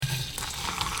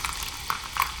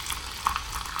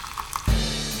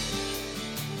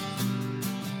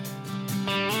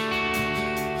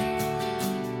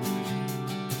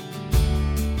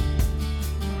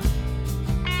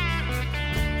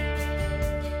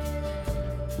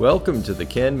Welcome to the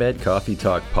CanMed Coffee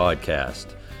Talk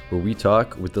podcast, where we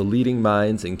talk with the leading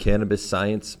minds in cannabis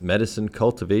science, medicine,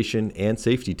 cultivation, and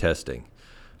safety testing.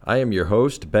 I am your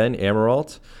host, Ben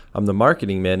Amaralt. I'm the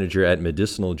marketing manager at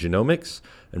Medicinal Genomics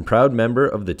and proud member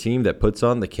of the team that puts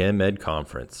on the CanMed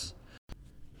conference.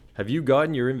 Have you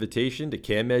gotten your invitation to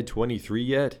CanMed 23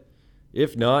 yet?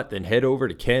 If not, then head over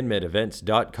to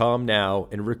canmedevents.com now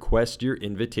and request your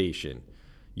invitation.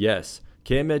 Yes,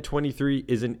 CanMed 23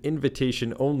 is an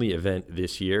invitation-only event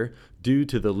this year due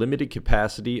to the limited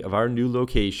capacity of our new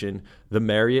location, the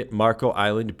Marriott Marco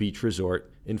Island Beach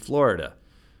Resort in Florida.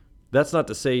 That's not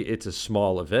to say it's a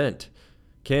small event.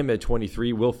 CanMed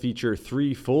 23 will feature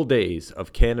 3 full days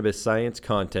of cannabis science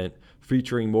content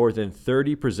featuring more than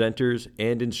 30 presenters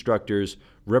and instructors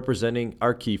representing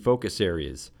our key focus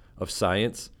areas of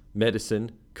science,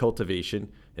 medicine,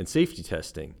 cultivation, and safety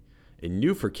testing. And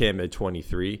new for CanMed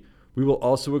 23, we will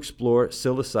also explore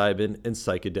psilocybin and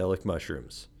psychedelic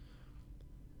mushrooms.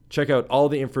 Check out all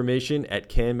the information at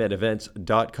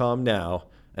canmedevents.com now,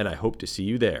 and I hope to see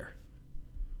you there.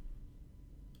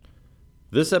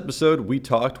 This episode, we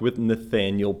talked with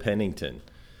Nathaniel Pennington.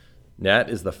 Nat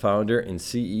is the founder and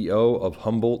CEO of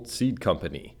Humboldt Seed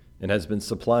Company and has been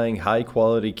supplying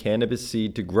high-quality cannabis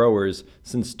seed to growers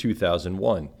since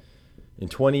 2001. In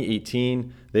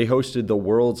 2018, they hosted the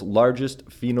world's largest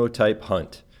phenotype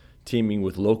hunt, teaming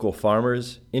with local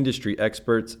farmers, industry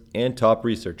experts, and top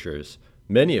researchers,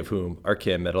 many of whom are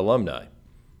CanMed alumni.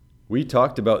 We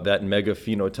talked about that mega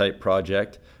phenotype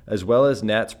project, as well as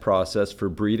Nat's process for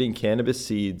breeding cannabis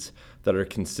seeds that are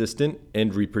consistent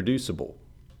and reproducible.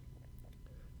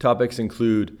 Topics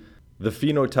include the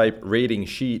phenotype rating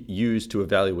sheet used to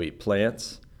evaluate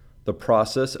plants, the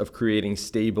process of creating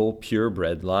stable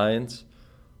purebred lines,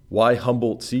 why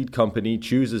Humboldt Seed Company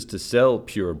chooses to sell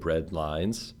purebred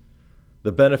lines,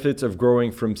 the benefits of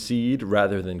growing from seed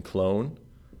rather than clone,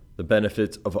 the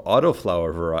benefits of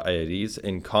autoflower varieties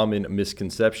and common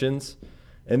misconceptions,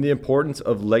 and the importance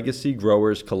of legacy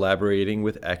growers collaborating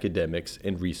with academics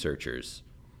and researchers.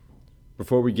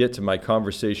 Before we get to my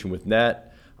conversation with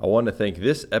Nat, I want to thank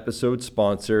this episode's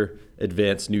sponsor,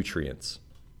 Advanced Nutrients.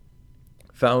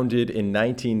 Founded in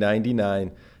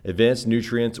 1999, Advanced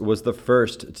Nutrients was the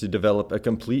first to develop a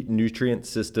complete nutrient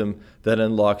system that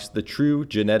unlocks the true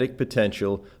genetic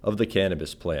potential of the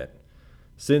cannabis plant.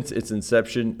 Since its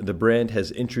inception, the brand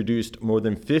has introduced more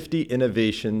than 50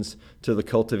 innovations to the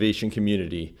cultivation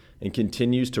community and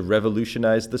continues to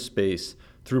revolutionize the space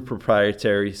through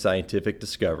proprietary scientific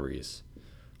discoveries.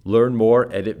 Learn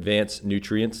more at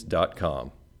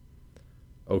advancednutrients.com.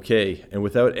 Okay, and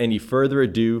without any further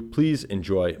ado, please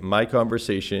enjoy my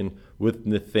conversation with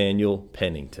Nathaniel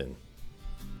Pennington.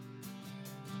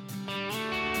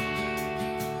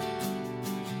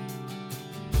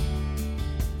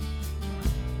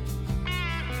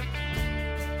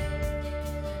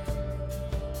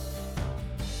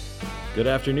 Good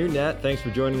afternoon, Nat. Thanks for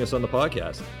joining us on the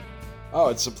podcast. Oh,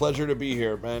 it's a pleasure to be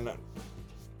here, man.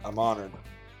 I'm honored.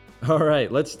 All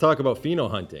right, let's talk about pheno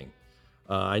hunting.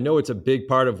 I know it's a big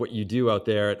part of what you do out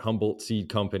there at Humboldt Seed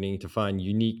Company to find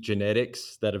unique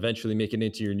genetics that eventually make it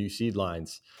into your new seed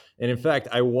lines. And in fact,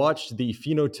 I watched the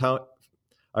phenotype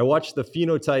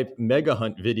mega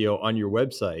hunt video on your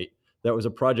website. That was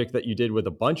a project that you did with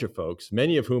a bunch of folks,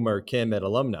 many of whom are CanMed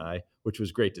alumni, which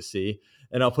was great to see.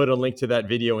 And I'll put a link to that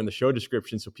video in the show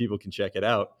description so people can check it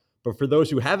out. But for those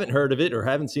who haven't heard of it or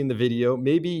haven't seen the video,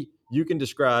 maybe you can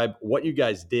describe what you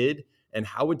guys did and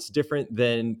how it's different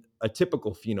than a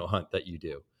typical pheno hunt that you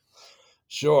do.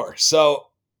 Sure. So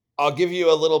I'll give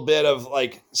you a little bit of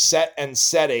like set and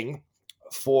setting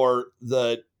for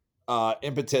the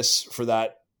impetus for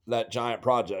that giant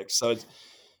project. So it's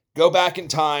go back in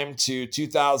time to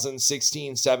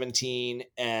 2016, 17,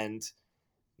 and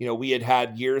we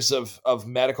had years of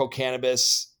medical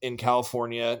cannabis in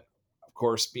California, of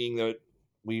course, being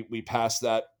we passed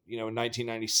that in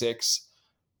 1996.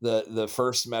 The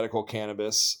first medical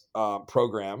cannabis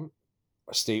program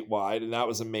statewide, and that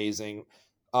was amazing.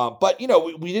 But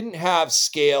we didn't have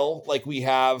scale like we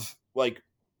have,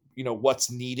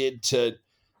 what's needed to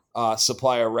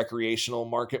supply a recreational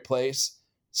marketplace.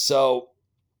 So,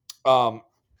 but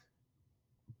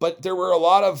there were a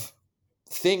lot of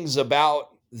things about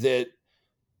the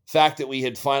fact that we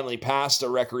had finally passed a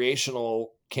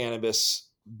recreational cannabis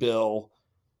bill,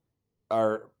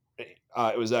 or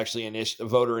it was actually a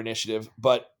voter initiative,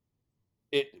 but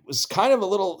it was kind of a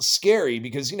little scary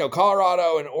because,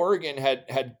 Colorado and Oregon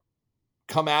had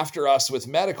come after us with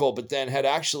medical, but then had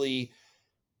actually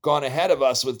gone ahead of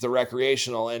us with the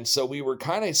recreational. And so we were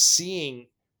kind of seeing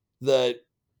the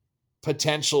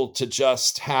potential to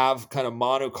just have kind of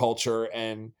monoculture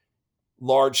and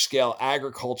large scale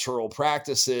agricultural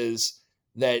practices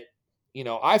that,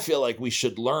 I feel like we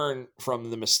should learn from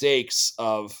the mistakes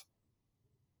of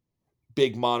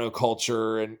big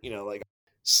monoculture and,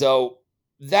 so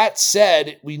that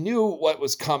said, we knew what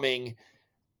was coming.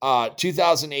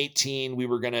 2018, we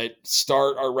were going to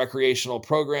start our recreational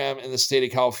program in the state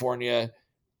of California.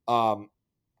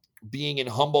 Being in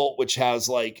Humboldt, which has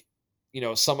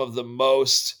some of the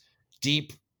most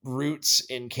deep roots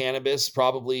in cannabis,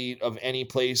 probably of any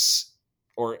place,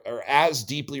 or as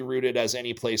deeply rooted as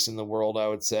any place in the world, I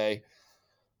would say.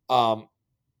 One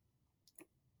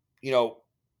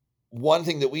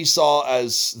thing that we saw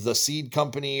as the seed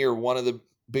company, or one of the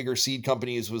bigger seed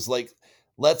companies, was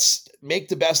let's make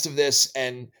the best of this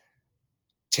and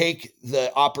take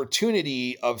the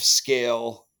opportunity of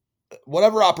scale.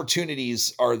 Whatever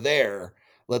opportunities are there,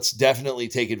 let's definitely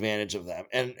take advantage of them.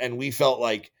 And we felt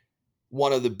like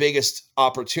one of the biggest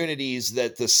opportunities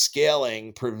that the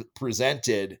scaling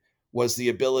presented was the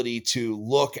ability to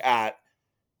look at,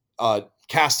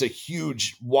 cast a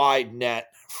huge wide net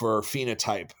for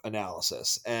phenotype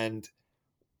analysis. And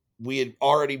I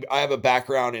have a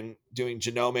background in doing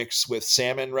genomics with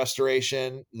salmon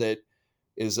restoration. That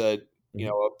is a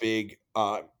big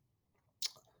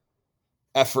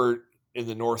effort in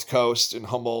the North Coast, in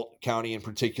Humboldt County in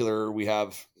particular. We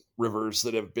have rivers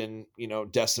that have been,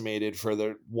 decimated for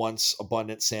their once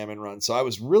abundant salmon run. So I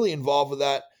was really involved with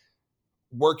that,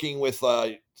 working with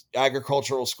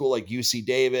agricultural school like UC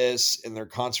Davis in their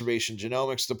conservation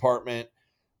genomics department.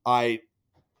 I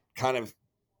kind of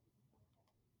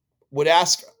would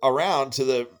ask around to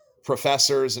the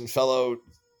professors and fellow,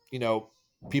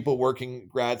 people working,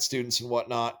 grad students and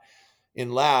whatnot,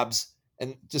 in labs,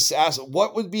 and just ask,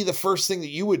 what would be the first thing that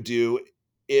you would do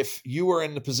if you were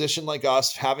in a position like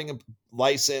us, having a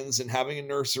license and having a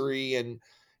nursery and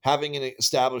having an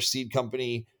established seed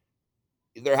company?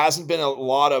 There's been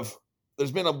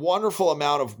a wonderful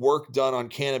amount of work done on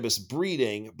cannabis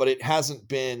breeding, but it hasn't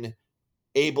been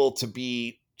able to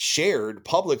be shared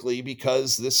publicly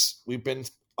because we've been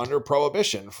under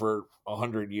prohibition for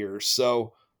 100 years.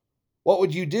 So what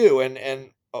would you do?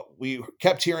 And we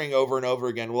kept hearing over and over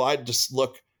again, well, I'd just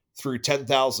look through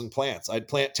 10,000 plants. I'd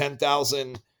plant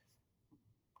 10,000,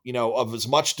 of as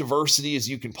much diversity as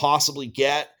you can possibly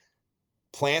get,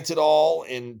 plant it all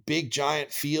in big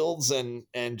giant fields, and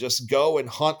just go and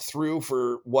hunt through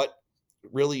for what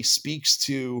really speaks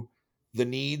to the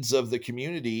needs of the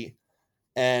community.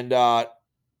 And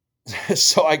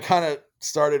so I kind of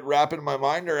started wrapping my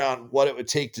mind around what it would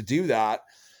take to do that,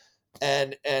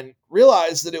 and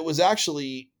realized that it was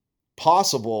actually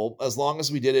possible as long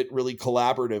as we did it really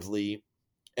collaboratively.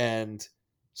 And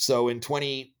so in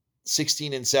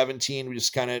 2016 and 17, we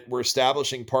just were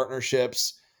establishing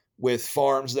partnerships with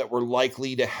farms that were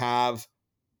likely to have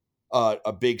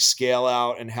a big scale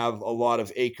out and have a lot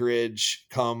of acreage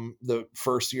come the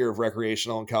first year of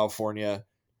recreational in California.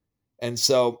 And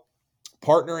so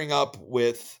partnering up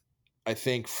with, I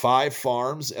think, 5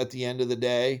 farms at the end of the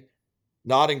day,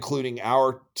 not including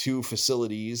our 2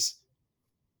 facilities.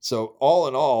 So all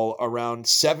in all, around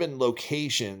 7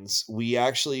 locations, we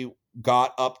actually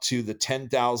got up to the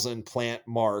 10,000 plant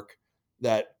mark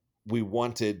that we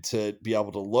wanted to be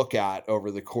able to look at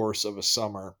over the course of a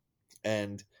summer.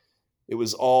 And it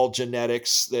was all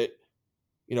genetics that,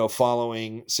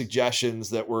 following suggestions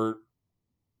that were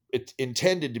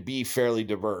intended to be fairly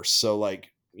diverse. So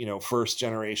first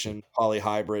generation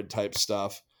polyhybrid type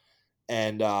stuff.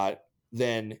 And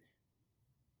then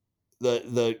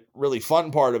the really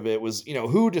fun part of it was,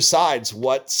 who decides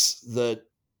what's the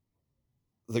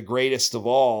greatest of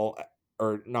all,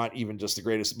 or not even just the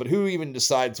greatest, but who even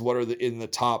decides what are in the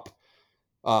top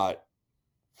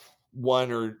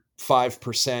 1 or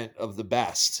 5% of the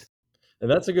best. And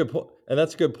that's a good point. And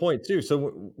that's a good point too.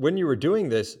 So when you were doing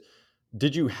this,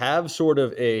 did you have sort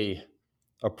of a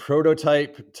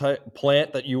prototype type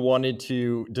plant that you wanted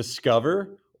to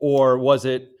discover, or was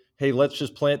it, hey, let's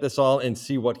just plant this all and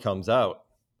see what comes out?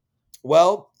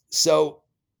 Well, so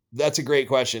that's a great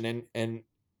question. And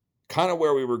kind of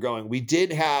where we were going. We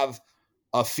did have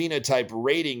a phenotype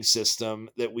rating system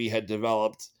that we had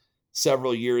developed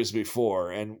several years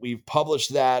before, and we've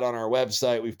published that on our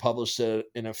website. We've published it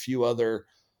in a few other,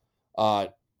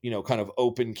 kind of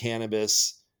open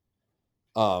cannabis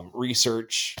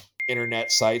research internet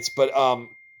sites. But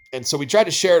and so we tried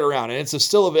to share it around, and it's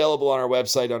still available on our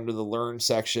website under the Learn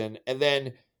section. And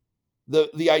then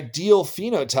the ideal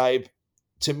phenotype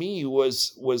to me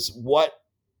was what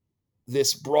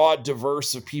this broad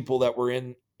diverse of people that were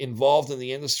involved in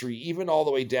the industry, even all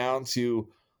the way down to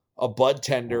a bud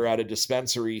tender at a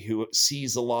dispensary who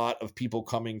sees a lot of people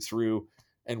coming through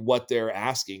and what they're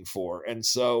asking for. And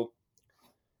so,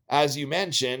 as you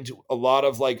mentioned, a lot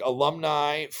of like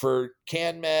alumni for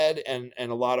CanMed and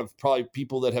a lot of probably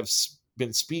people that have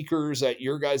been speakers at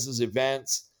your guys'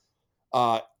 events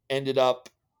ended up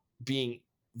being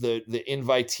the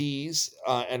invitees,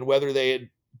 and whether they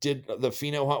did the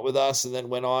pheno hunt with us and then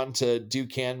went on to do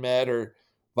CanMed or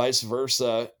vice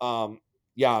versa.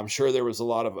 Yeah, I'm sure there was a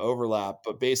lot of overlap,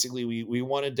 but basically we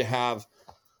wanted to have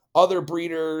other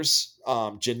breeders,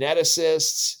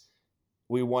 geneticists.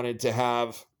 We wanted to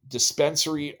have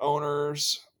dispensary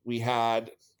owners. We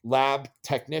had lab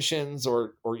technicians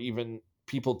or even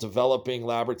people developing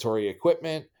laboratory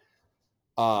equipment.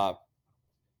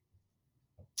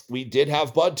 We did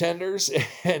have bud tenders,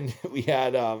 and we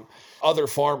had other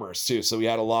farmers too. So we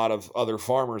had a lot of other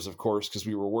farmers, of course, because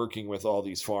we were working with all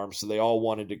these farms. So they all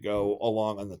wanted to go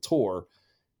along on the tour.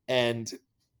 And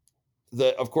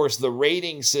of course, the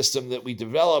rating system that we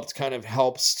developed kind of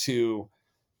helps to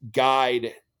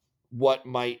guide what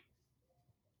might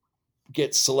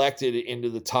get selected into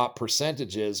the top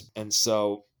percentages. And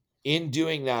so in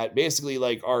doing that, basically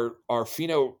like our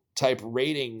phenotype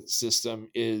rating system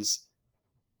is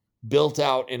built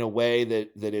out in a way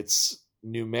that it's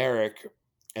numeric.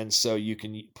 And so you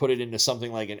can put it into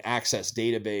something like an Access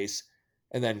database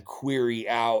and then query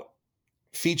out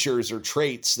features or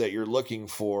traits that you're looking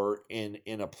for in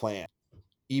a plant,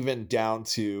 even down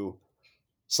to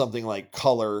something like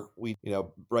color. We,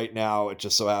 right now it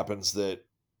just so happens that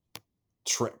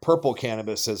purple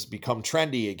cannabis has become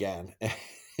trendy again. And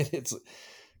it's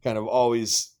kind of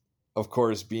always, of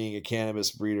course, being a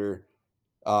cannabis breeder,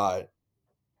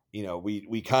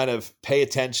 we kind of pay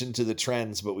attention to the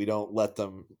trends, but we don't let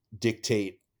them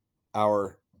dictate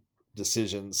our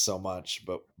decisions so much.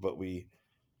 But we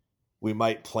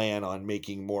might plan on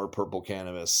making more purple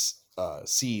cannabis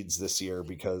seeds this year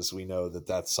because we know that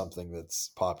that's something that's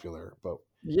popular. But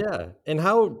yeah, and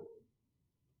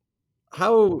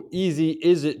how easy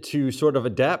is it to sort of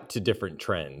adapt to different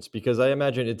trends? Because I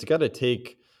imagine it's got to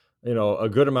take, a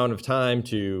good amount of time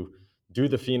to do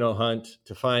the pheno hunt,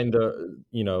 to find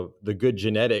the good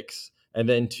genetics, and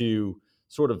then to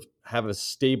sort of have a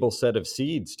stable set of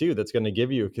seeds too that's going to give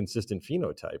you a consistent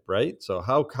phenotype, right? So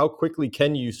how quickly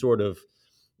can you sort of,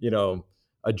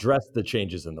 address the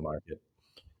changes in the market?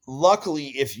 luckily,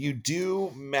 if you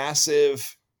do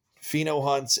massive pheno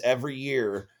hunts every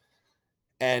year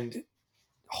and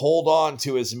hold on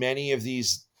to as many of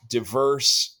these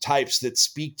diverse types that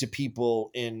speak to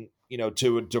people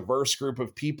to a diverse group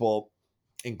of people,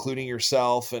 including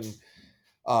yourself, and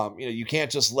you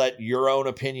can't just let your own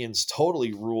opinions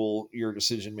totally rule your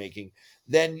decision making,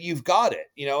 then you've got it,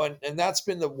 and that's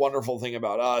been the wonderful thing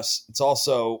about us. It's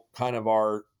also kind of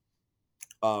our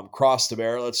cross to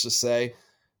bear, let's just say,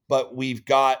 but we've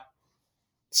got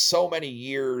so many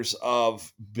years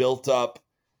of built up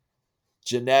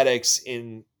genetics,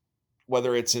 in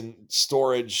whether it's in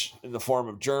storage in the form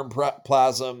of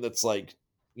germplasm that's like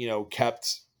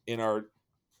kept in our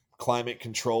climate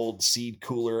controlled seed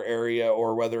cooler area,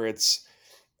 or whether it's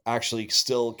actually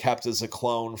still kept as a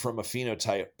clone from a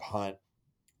phenotype hunt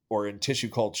or in tissue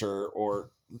culture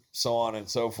or so on and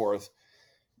so forth.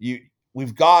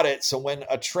 We've got it. So when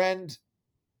a trend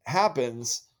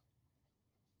happens,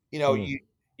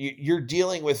 you're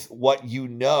dealing with what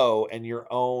and your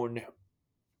own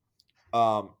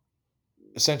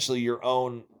essentially your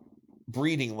own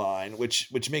breeding line,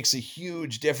 which makes a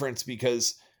huge difference,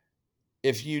 because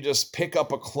if you just pick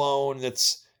up a clone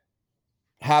that's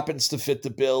happens to fit the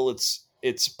bill,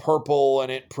 it's purple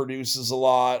and it produces a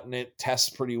lot and it tests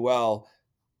pretty well.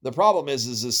 The problem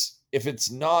is this: if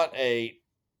it's not at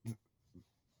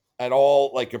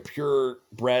all like a pure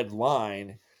bred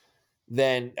line,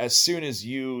 then as soon as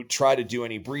you try to do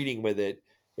any breeding with it,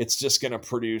 it's just going to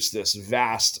produce this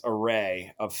vast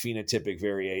array of phenotypic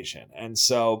variation. And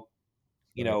so,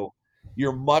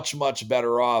 you're much, much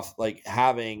better off like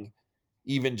having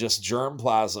even just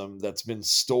germplasm that's been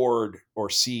stored, or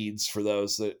seeds for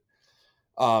those that,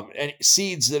 and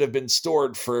seeds that have been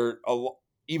stored for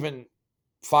even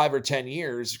 5 or 10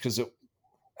 years, because it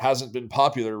hasn't been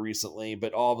popular recently,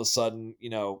 but all of a sudden,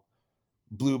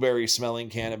 blueberry smelling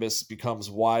cannabis becomes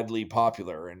widely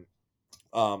popular. And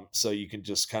so you can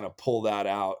just kind of pull that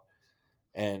out,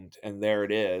 and there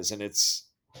it is. And it's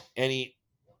any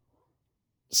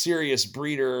serious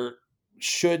breeder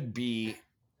should be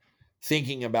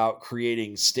thinking about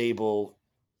creating stable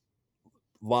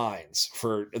lines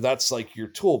for. That's like your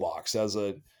toolbox as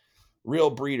a real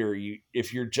breeder.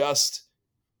 If you're just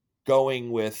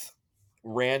going with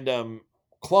random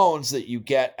clones that you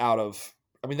get out of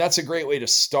I mean, that's a great way to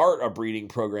start a breeding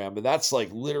program, but that's like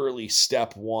literally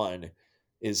step one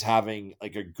is having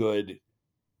like a good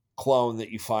clone that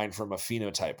you find from a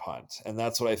phenotype hunt. And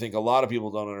that's what I think a lot of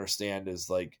people don't understand is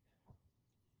like,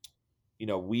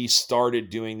 we started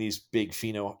doing these big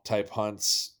phenotype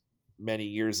hunts many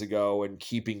years ago and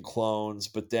keeping clones,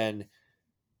 but then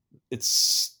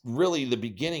it's really the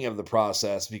beginning of the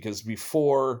process, because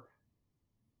before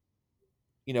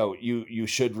you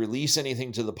should release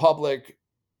anything to the public,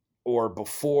 or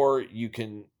before you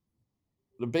can,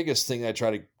 the biggest thing I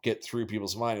try to get through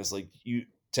people's mind is like, you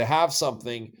to have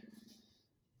something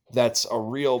that's a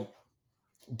real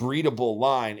breedable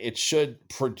line, it should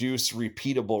produce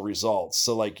repeatable results.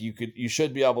 So like you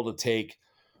should be able to take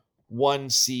one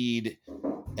seed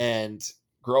and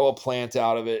grow a plant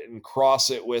out of it and cross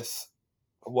it with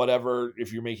whatever,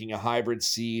 if you're making a hybrid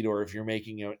seed or if you're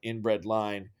making an inbred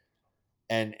line,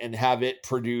 and have it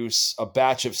produce a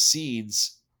batch of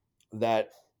seeds that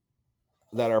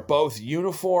are both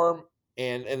uniform,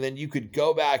 and then you could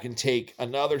go back and take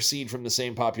another seed from the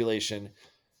same population,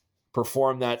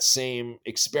 perform that same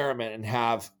experiment, and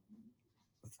have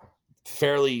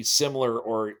fairly similar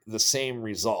or the same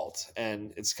result.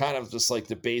 And it's kind of just like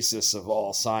the basis of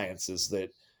all science is that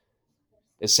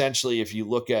essentially, if you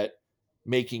look at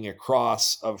making a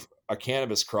cross of a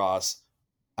cannabis cross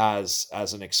as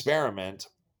an experiment,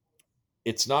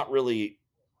 it's not really,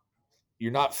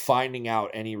 you're not finding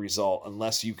out any result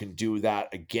unless you can do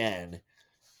that again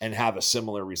and have a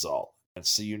similar result. And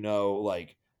so,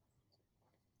 like,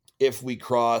 if we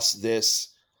cross this,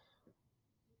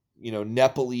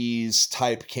 Nepalese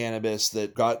type cannabis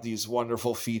that got these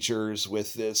wonderful features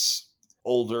with this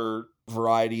older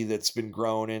variety that's been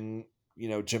grown in,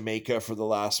 Jamaica for the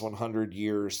last 100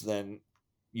 years, then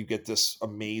you get this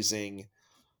amazing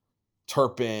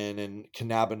terpene and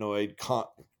cannabinoid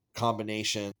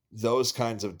combination. Those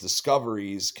kinds of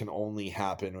discoveries can only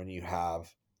happen when you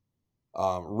have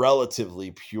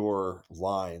relatively pure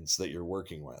lines that you're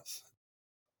working with.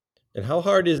 And how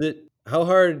hard is it? How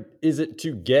hard is it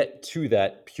to get to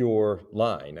that pure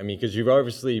line? I mean, because you've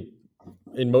obviously,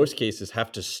 in most cases,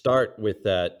 have to start with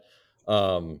that,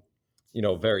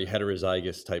 very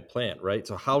heterozygous type plant, right?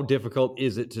 So, how difficult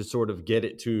is it to sort of get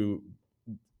it to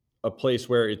a place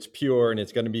where it's pure and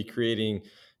it's going to be creating,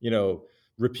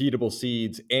 repeatable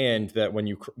seeds, and that when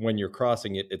you're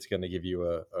crossing it, it's going to give you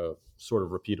a sort of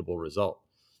repeatable result?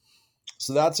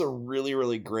 So that's a really,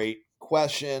 really great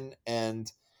question, and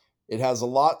it has a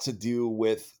lot to do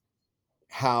with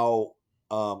how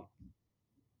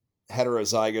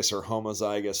heterozygous or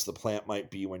homozygous the plant might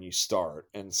be when you start.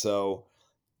 And so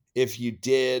if you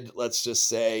did, let's just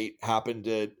say, happen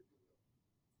to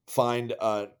find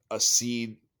a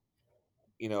seed,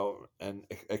 an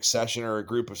accession or a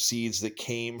group of seeds that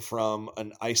came from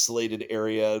an isolated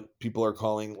area, people are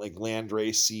calling like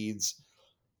landrace seeds,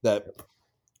 that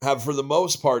have for the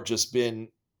most part just been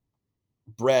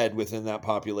bred within that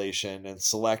population and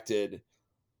selected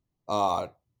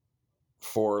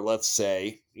for, let's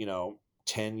say,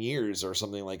 10 years or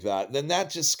something like that, then that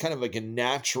just kind of like a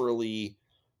naturally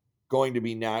going to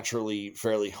be naturally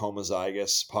fairly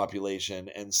homozygous population.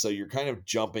 And so you're kind of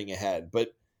jumping ahead.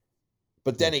 But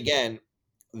then again,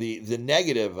 the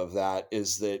negative of that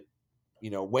is that,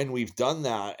 when we've done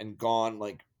that and gone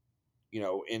like,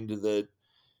 into the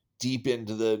deep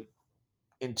into the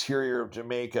interior of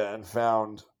Jamaica and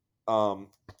found,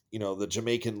 the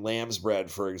Jamaican lamb's bread,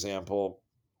 for example,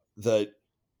 the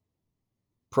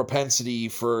propensity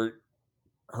for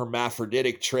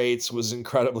hermaphroditic traits was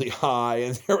incredibly high,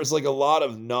 and there was like a lot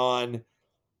of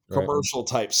non-commercial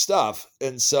type stuff.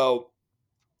 And so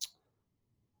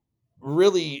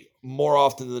really, more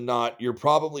often than not, you're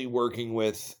probably working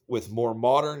with more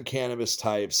modern cannabis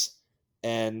types,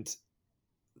 and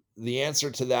the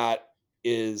answer to that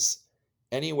is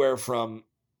anywhere from,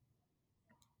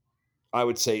 I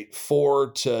would say,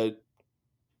 4 to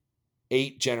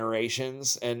 8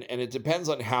 generations, and it depends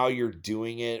on how you're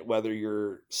doing it, whether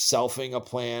you're selfing a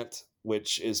plant,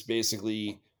 which is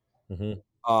basically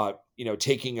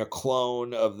taking a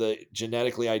clone of the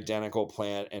genetically identical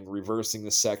plant and reversing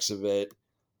the sex of it,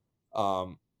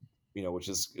 which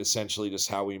is essentially just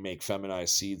how we make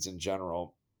feminized seeds in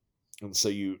general. And so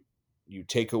you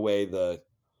take away the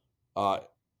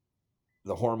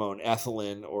hormone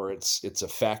ethylene, or its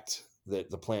effect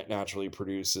that the plant naturally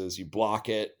produces, you block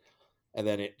it, and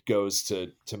then it goes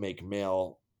to make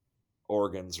male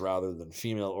organs rather than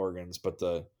female organs. But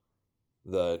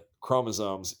the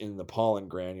chromosomes in the pollen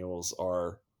granules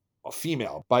are a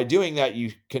female. By doing that,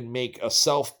 you can make a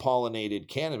self-pollinated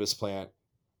cannabis plant,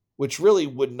 which really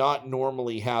would not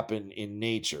normally happen in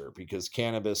nature, because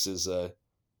cannabis is a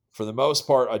for the most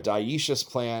part, a dioecious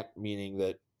plant, meaning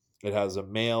that it has a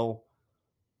male,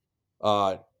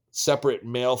 separate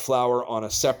male flower on a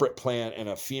separate plant and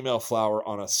a female flower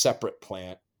on a separate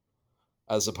plant,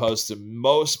 as opposed to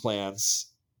most plants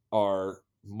are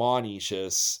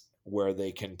monoecious, where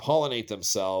they can pollinate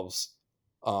themselves.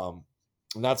 And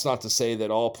that's not to say that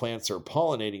all plants are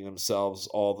pollinating themselves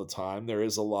all the time. There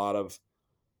is a lot of,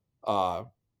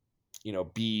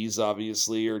 bees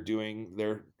obviously are doing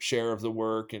their share of the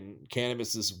work, and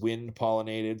cannabis is wind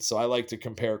pollinated. So I like to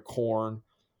compare corn,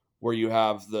 where you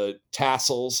have the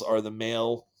tassels are the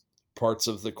male parts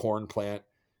of the corn plant,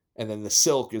 and then the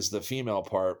silk is the female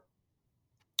part.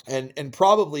 And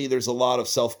probably there's a lot of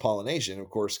self-pollination,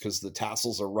 of course, because the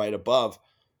tassels are right above.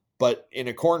 But in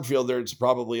a cornfield, there's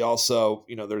probably also,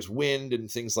 there's wind and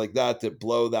things like that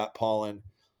blow that pollen,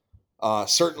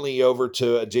 certainly over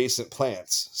to adjacent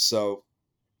plants. So,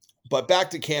 but back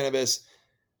to cannabis,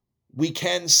 we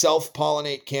can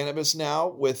self-pollinate cannabis now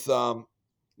with, through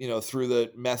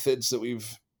the methods that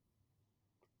we've,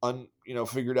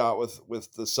 figured out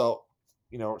with the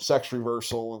sex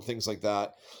reversal and things like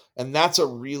that. And that's a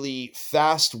really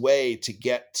fast way to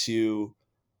get to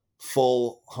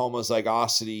full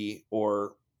homozygosity,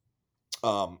 or,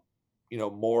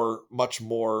 much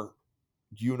more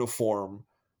uniform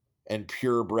and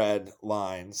purebred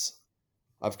lines.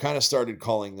 I've kind of started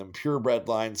calling them purebred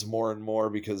lines more and more,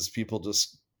 because people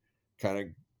just kind of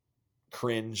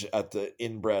cringe at the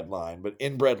inbred line, but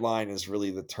inbred line is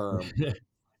really the term.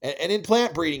 And in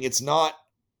plant breeding, it's not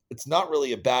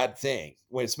really a bad thing,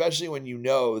 especially when you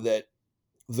know that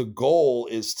the goal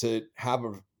is to have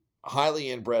a highly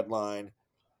inbred line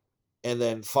and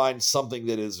then find something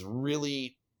that is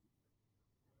really,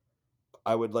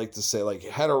 I would like to say, like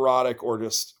heterotic, or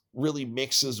just really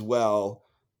mixes well,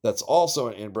 that's also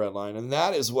an inbred line. And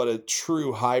that is what a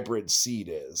true hybrid seed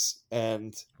is.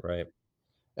 And right.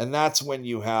 And that's when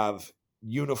you have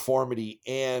uniformity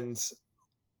and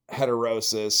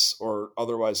heterosis, or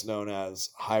otherwise known as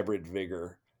hybrid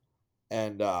vigor.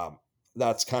 And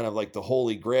that's kind of like the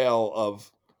holy grail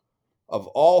of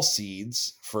all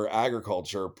seeds for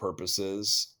agriculture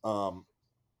purposes. That's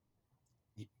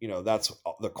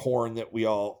the corn that we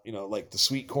all, like the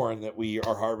sweet corn that we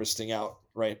are harvesting out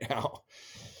right now,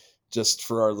 just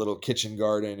for our little kitchen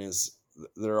garden,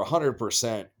 they're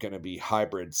 100% going to be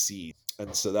hybrid seed.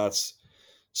 And so that's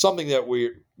something that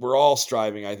we're all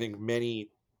striving. I think many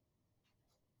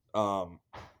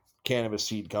cannabis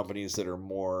seed companies that are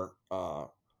more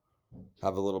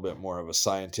have a little bit more of a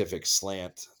scientific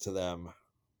slant to them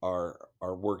are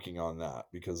working on that,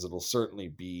 because it'll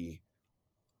certainly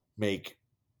make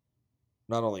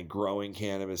not only growing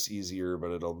cannabis easier,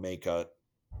 but it'll make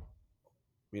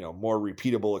more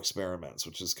repeatable experiments,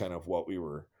 which is kind of what we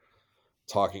were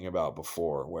talking about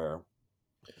before.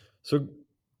 So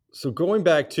going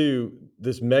back to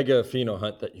this mega pheno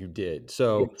hunt that you did,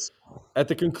 so Yes. At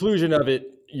the conclusion of it,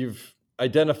 you've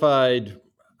identified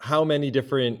how many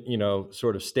different,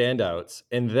 sort of standouts,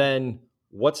 and then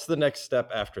what's the next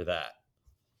step after that?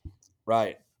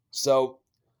 Right. So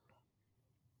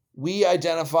we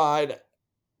identified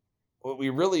what we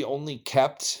really only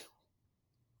kept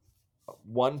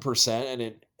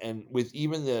 1%, and with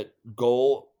even the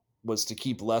goal was to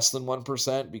keep less than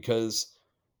 1%, because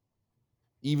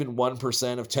even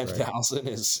 1% of 10,000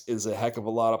 is a heck of a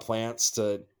lot of plants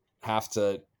to have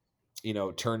to,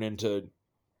 turn into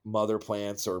mother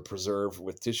plants or preserve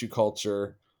with tissue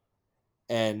culture.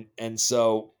 And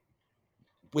so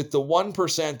with the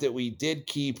 1% that we did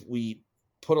keep, we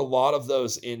put a lot of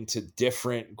those into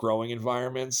different growing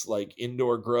environments, like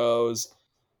indoor grows,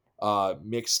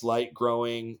 mixed light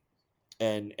growing,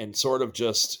 and sort of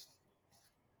just,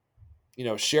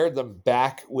 shared them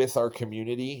back with our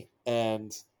community.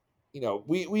 And,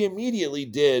 we immediately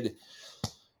did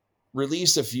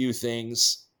release a few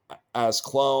things as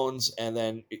clones, and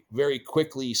then very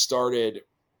quickly started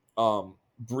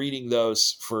breeding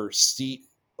those for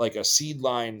like a seed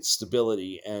line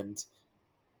stability. And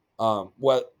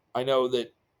what I know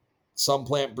that some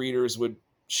plant breeders would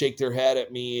shake their head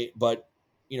at me, but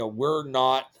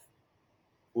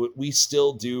we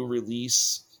still do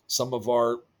release some of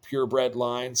our purebred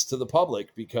lines to the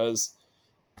public, because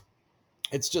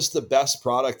it's just the best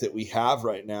product that we have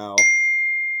right now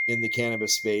in the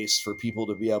cannabis space, for people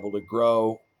to be able to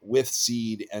grow with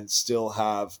seed and still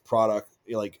have product,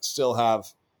 one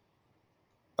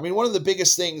of the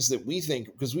biggest things that we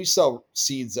think, because we sell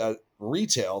seeds at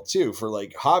retail too, for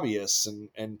like hobbyists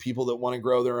and people that want to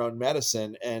grow their own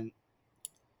medicine. And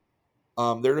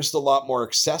they're just a lot more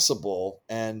accessible,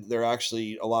 and they're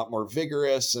actually a lot more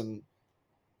vigorous. And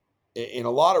in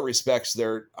a lot of respects,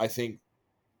 they're, I think,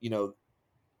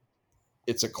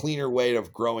 it's a cleaner way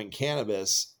of growing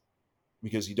cannabis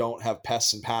because you don't have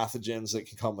pests and pathogens that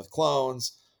can come with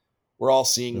clones. We're all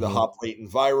seeing the hop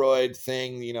latent viroid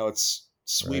thing. It's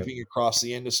sweeping across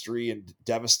the industry and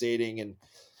devastating.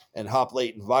 And hop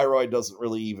latent viroid doesn't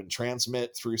really even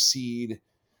transmit through seed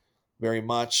very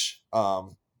much,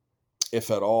 if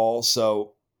at all.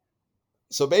 So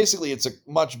basically, it's a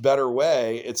much better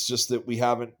way. It's just that we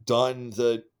haven't done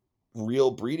the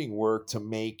real breeding work to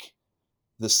make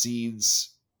the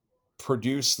seeds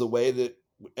produce the way that.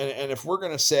 And if we're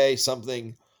going to say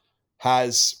something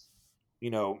has,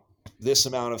 this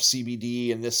amount of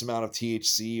CBD and this amount of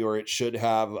THC, or it should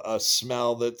have a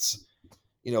smell that's,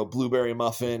 blueberry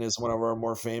muffin is one of our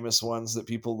more famous ones that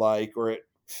people like, or it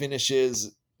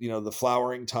finishes, the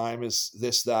flowering time is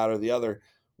this, that, or the other.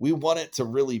 We want it to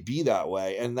really be that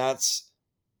way. And that's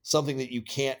something that you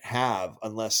can't have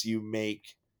unless you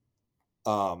make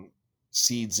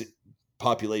seeds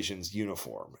populations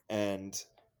uniform. And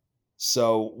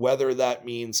so whether that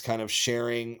means kind of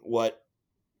sharing what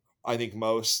I think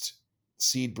most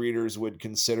seed breeders would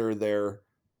consider their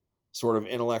sort of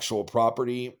intellectual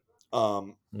property,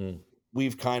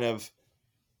 we've kind of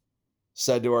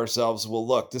said to ourselves, well,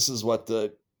 look, this is what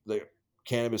the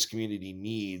cannabis community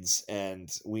needs.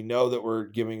 And we know that we're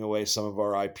giving away some of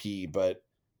our IP, but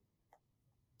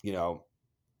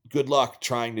good luck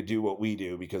trying to do what we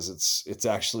do, because it's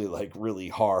actually like really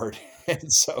hard.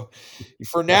 And so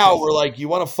for now, we're like, you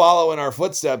want to follow in our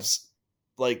footsteps,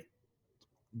 like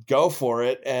go for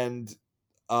it. And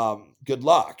good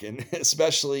luck. And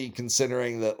especially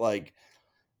considering that, like,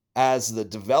 as the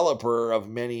developer of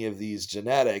many of these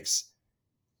genetics,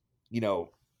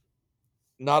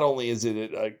 not only is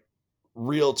it a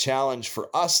real challenge for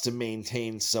us to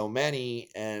maintain so many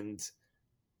and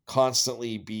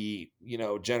constantly be,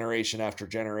 generation after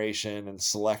generation and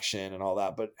selection and all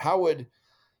that, but how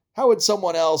would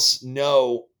someone else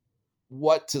know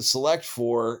what to select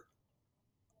for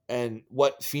and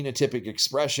what phenotypic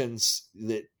expressions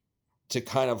that to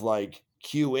kind of like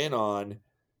cue in on,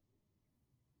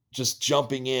 just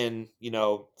jumping in,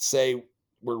 say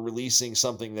we're releasing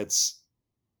something that's,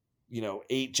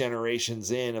 8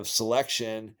 generations in of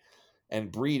selection and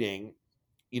breeding,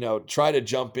 try to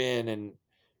jump in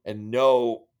and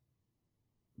know,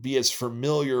 be as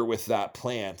familiar with that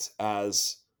plant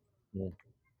as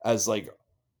like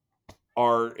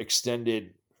our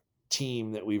extended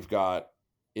team that we've got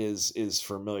is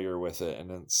familiar with it. And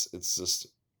it's just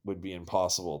would be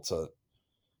impossible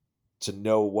to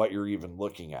know what you're even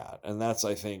looking at. And that's,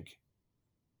 I think,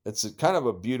 it's a kind of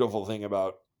a beautiful thing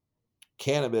about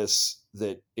cannabis,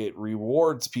 that it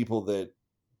rewards people that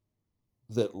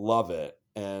love it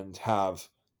and have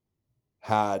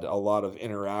had a lot of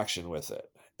interaction with it.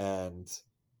 And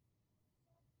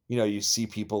you see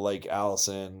people like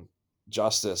Allison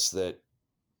Justice that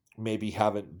maybe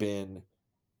haven't been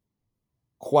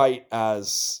quite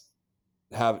as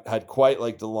have had quite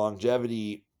like the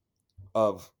longevity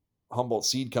of Humboldt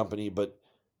Seed Company, but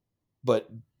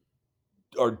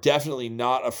are definitely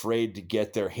not afraid to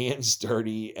get their hands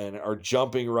dirty and are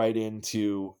jumping right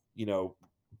into,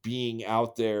 being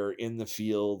out there in the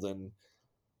field and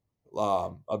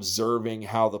observing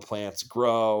how the plants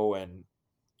grow and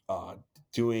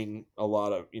doing a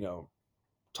lot of,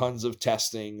 tons of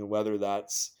testing, whether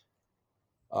that's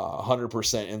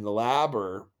 100% in the lab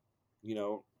or,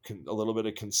 a little bit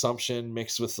of consumption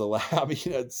mixed with the lab.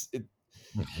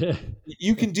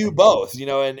 You can do both,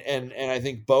 and I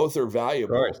think both are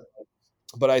valuable.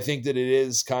 But I think that it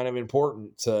is kind of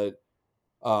important to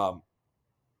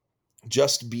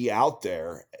just be out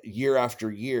there year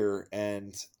after year.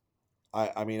 And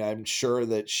I mean, I'm sure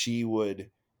that she would,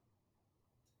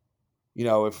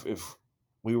 if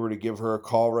we were to give her a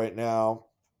call right now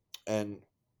and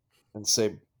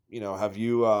say, have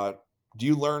you, do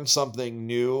you learn something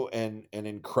new and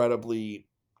incredibly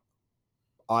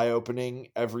eye-opening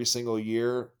every single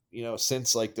year,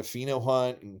 since like the Pheno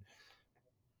Hunt and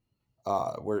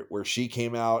where she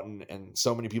came out and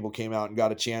so many people came out and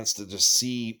got a chance to just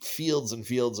see fields and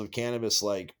fields of cannabis,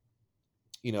 like,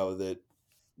 that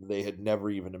they had never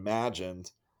even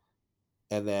imagined.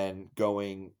 And then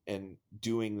going and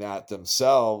doing that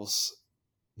themselves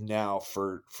now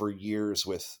for years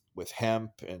with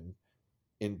hemp and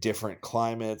in different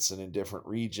climates and in different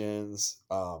regions.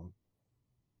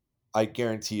 I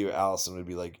guarantee you, Allison would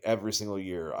be like, every single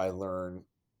year I learn.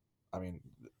 I mean,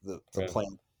 the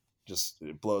plant just,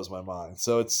 it blows my mind.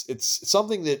 So it's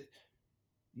something that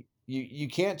you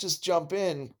can't just jump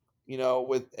in,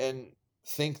 with and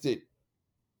think that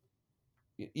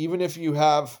even if you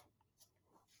have,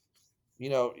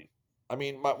 I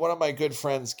mean, one of my good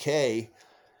friends, Kay,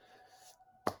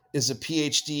 is a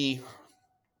PhD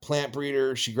plant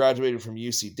breeder. She graduated from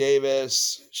UC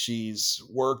Davis. She's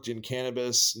worked in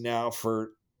cannabis now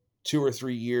for 2 or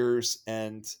 3 years,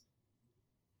 and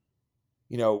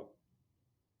you know,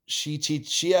 she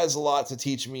has a lot to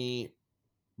teach me,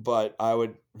 but I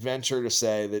would venture to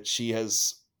say that she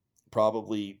has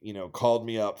probably, called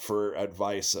me up for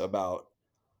advice about,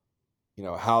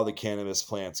 how the cannabis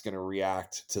plant's going to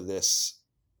react to this,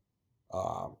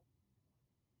 um,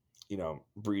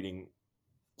 breeding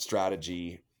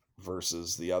strategy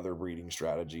versus the other breeding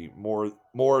strategy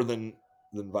more than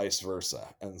vice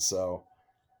versa. And so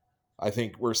I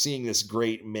think we're seeing this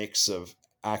great mix of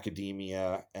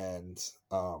academia and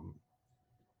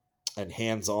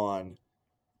hands-on Yeah.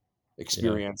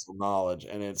 experiential knowledge,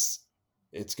 and it's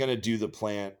going to do the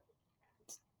plant.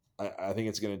 I think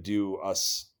it's going to do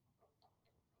us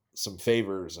some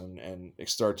favors and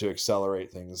start to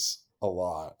accelerate things a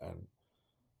lot. And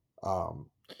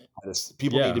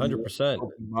people Yeah, need to be 100%.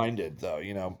 open-minded, though.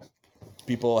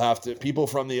 People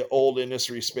from the old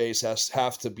industry space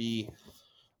have to be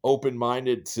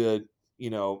open-minded to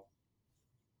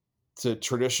to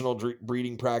traditional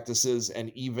breeding practices,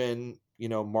 and even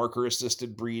marker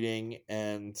assisted breeding.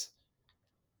 And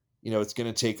it's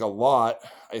going to take a lot,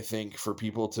 I think, for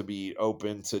people to be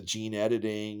open to gene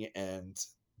editing and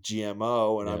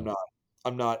GMO. And Yeah.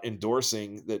 I'm not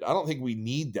endorsing that. I don't think we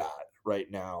need that right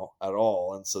now at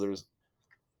all. And so there's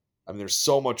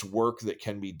so much work that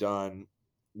can be done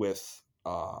with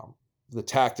the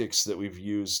tactics that we've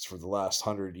used for the last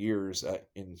 100 years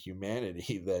in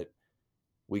humanity that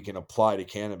we can apply to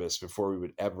cannabis before we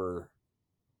would ever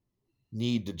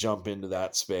need to jump into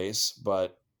that space.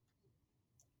 But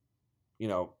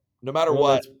no matter Well,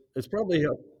 what. it's probably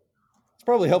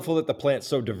helpful that the plant's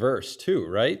so diverse too,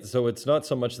 right? So it's not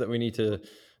so much that we need to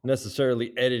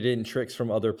necessarily edit in tricks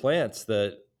from other plants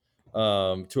that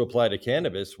to apply to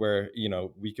cannabis, where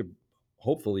we could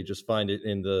hopefully just find it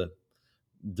in the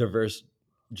diverse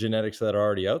genetics that are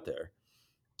already out there.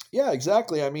 Yeah,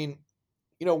 exactly. I mean,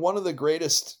 one of the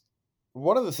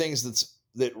things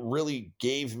that really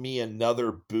gave me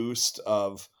another boost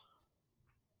of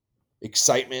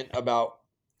excitement about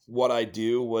what I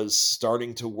do was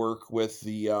starting to work with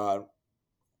the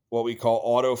what we call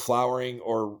auto flowering,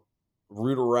 or Yeah.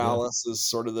 ruderalis is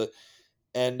sort of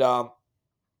and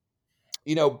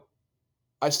you know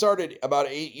I started about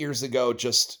 8 years ago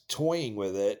just toying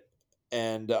with it,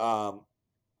 and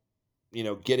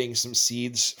getting some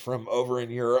seeds from over in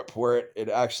Europe, where it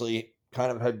actually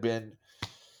kind of had been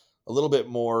a little bit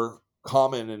more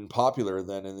common and popular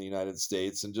than in the United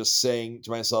States, and just saying to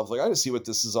myself, like, I just see what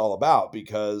this is all about,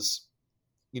 because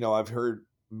I've heard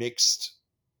mixed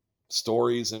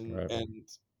stories, and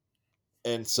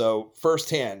Right. so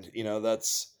firsthand,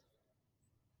 that's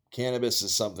cannabis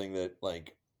is something that,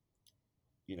 like,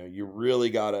 you really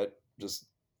gotta just,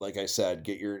 like I said,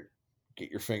 get your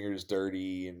fingers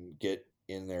dirty and get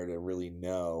in there to really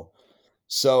know.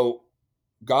 So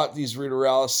got these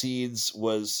ruderalis seeds.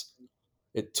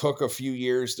 It took a few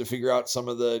years to figure out some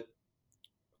of the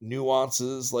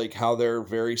nuances, like how they're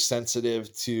very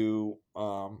sensitive to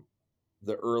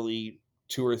the early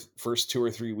first 2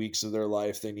 or 3 weeks of their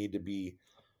life. They need to be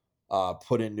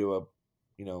put into a,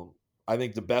 you know, I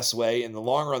think the best way in the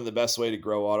long run, the best way to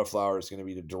grow autoflower is going to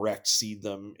be to direct seed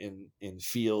them in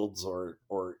fields, or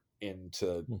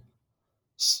into Hmm.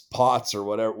 pots, or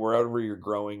whatever, wherever your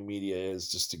growing media is,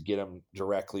 just to get them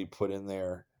directly put in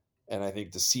there. And I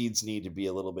think the seeds need to be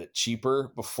a little bit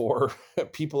cheaper before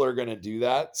people are going to do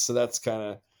that. So that's kind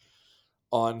of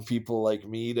on people like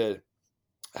me to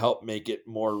help make it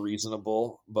more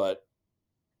reasonable. But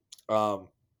um,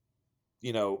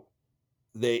 you know,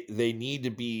 they need to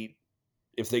be,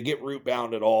 if they get root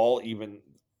bound at all, even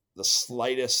the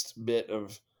slightest bit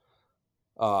of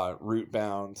root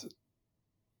bound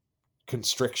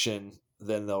constriction,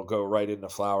 then they'll go right into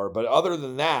flower. But other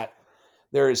than that,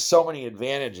 there is so many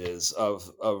advantages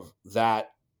of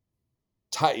that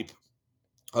type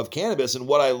of cannabis. And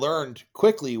what I learned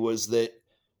quickly was that,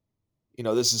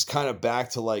 this is kind of back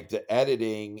to like the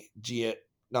editing,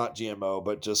 not GMO,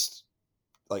 but just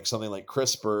like something like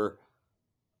CRISPR.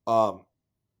 Um,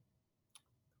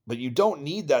 but you don't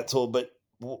need that tool. But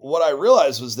what I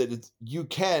realized was that you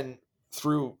can,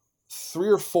 through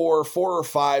 4 or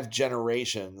 5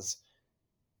 generations,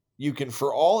 you can,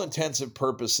 for all intensive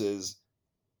purposes,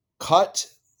 cut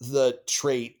the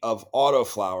trait of auto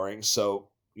flowering. So,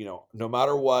 no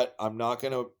matter what, I'm not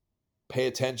going to pay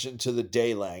attention to the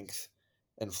day length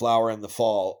and flower in the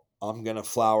fall. I'm going to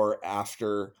flower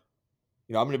after,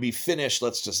 I'm going to be finished.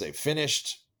 Let's just say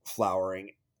finished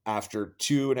flowering after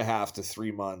 2.5 to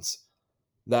 3 months,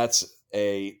 that's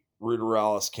a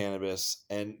ruderalis cannabis,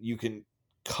 and you can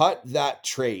cut that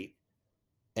trait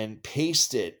and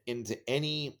paste it into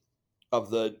any of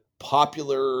the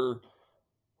popular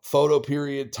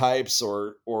photoperiod types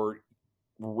or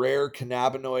rare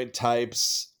cannabinoid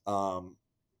types, CBG,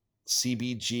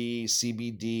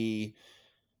 CBD.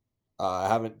 I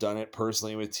haven't done it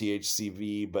personally with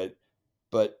THCV,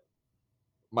 but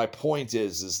my point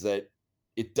is that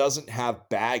it doesn't have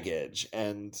baggage,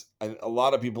 and a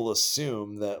lot of people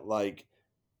assume that, like,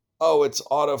 oh, it's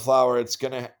autoflower, it's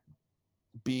gonna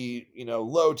be,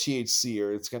 low THC,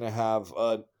 or it's gonna have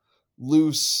a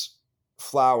loose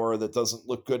flower that doesn't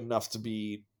look good enough to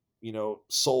be,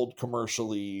 sold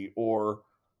commercially, or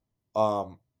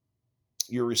um,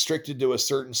 you're restricted to a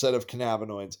certain set of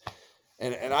cannabinoids,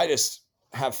 and I just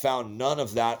have found none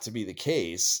of that to be the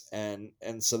case, and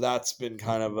so that's been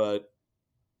kind of a,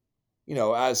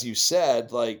 as you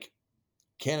said, like,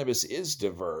 cannabis is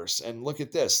diverse, and look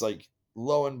at this, like,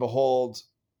 lo and behold,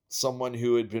 someone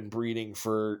who had been breeding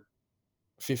for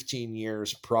 15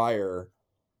 years prior,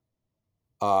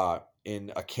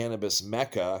 in a cannabis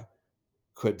mecca,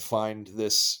 could find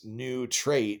this new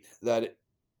trait that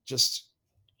just,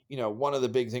 one of the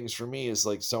big things for me is,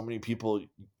 like, so many people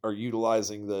are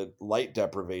utilizing the light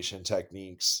deprivation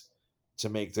techniques to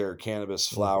make their cannabis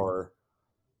flower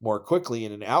more quickly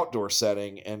in an outdoor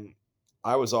setting. And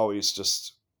I was always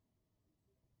just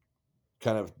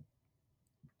kind of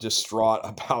distraught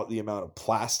about the amount of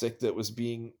plastic that was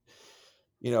being,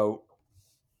 you know,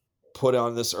 put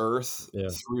on this earth Yeah.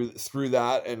 through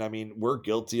that. And I mean, we're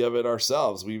guilty of it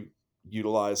ourselves. We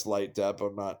utilize light dep.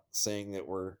 I'm not saying that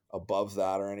we're above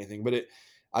that or anything, but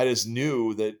I just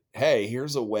knew that, hey,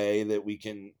 here's a way that we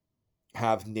can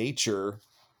have nature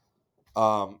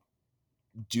um,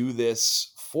 do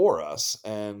this for us.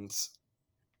 And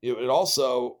it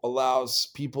also allows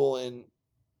people in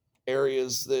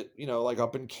areas that, like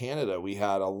up in Canada, we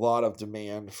had a lot of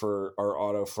demand for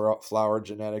our flower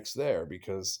genetics there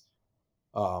because,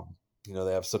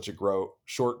 they have such a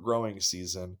short growing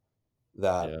season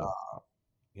that,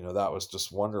 Yeah. that was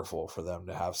just wonderful for them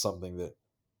to have something that,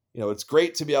 it's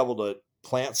great to be able to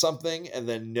plant something and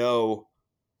then know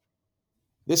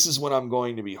this is when I'm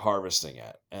going to be harvesting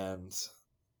it. And Yeah.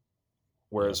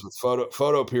 whereas with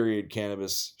photo period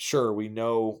cannabis, sure, we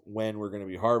know when we're going to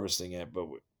be harvesting it, but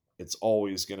it's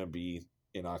always going to be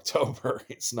in October.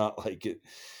 It's not like you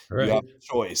have Right. a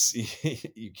choice.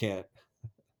 You can't.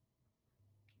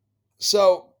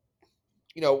 So,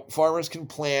 farmers can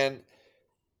plan,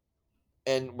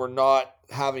 and we're not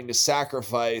having to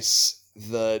sacrifice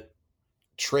the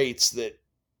traits that,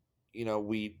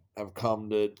 we have come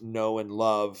to know and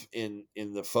love in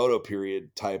the photo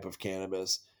period type of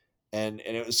cannabis. And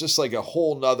it was just like a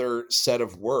whole nother set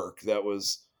of work that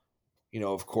was,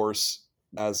 of course,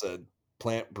 as a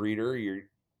plant breeder, you're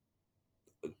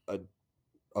a,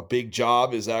 a big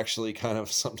job is actually kind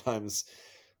of sometimes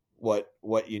what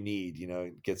you need.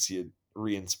 It gets you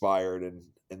re-inspired,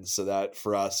 and so that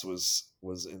for us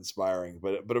was inspiring.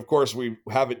 But of course, we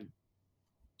haven't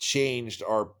changed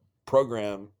our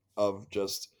program of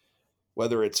just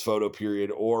whether it's photo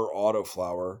period or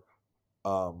autoflower,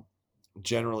 um,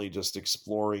 generally just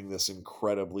exploring this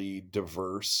incredibly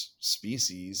diverse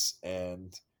species,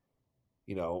 and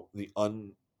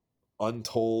the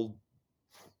untold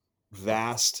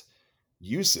vast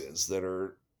uses that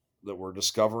we're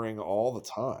discovering all the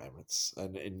time. It's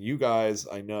and you guys,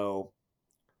 I know,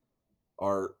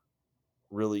 are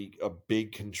really a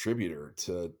big contributor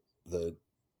to the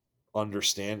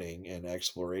understanding and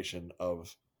exploration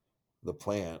of the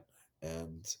plant.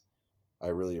 And I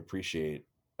really appreciate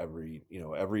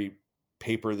every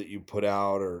paper that you put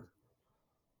out, or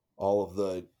all of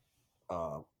the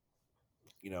uh,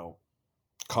 you know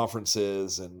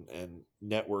conferences and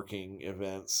networking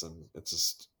events, and it's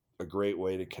just a great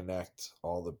way to connect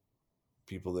all the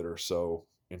people that are so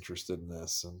interested in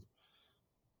this.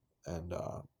 And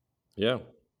Yeah.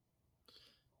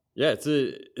 Yeah, it's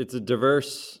a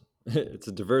diverse it's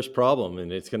a diverse problem,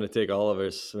 and it's going to take all of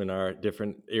us in our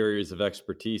different areas of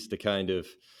expertise to kind of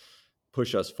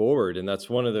push us forward. And that's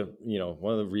one of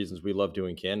the reasons we love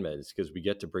doing CanMed, is because we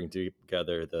get to bring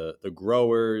together the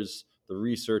growers, the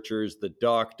researchers, the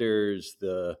doctors,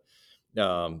 the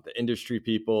industry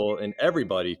people, and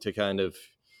everybody to kind of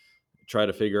try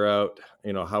to figure out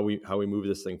how we move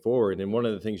this thing forward. And one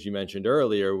of the things you mentioned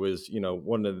earlier was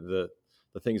one of the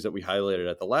things that we highlighted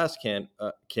at the last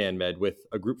CanMed with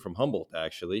a group from Humboldt,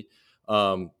 actually,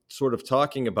 sort of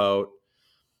talking about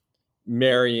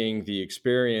marrying the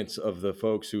experience of the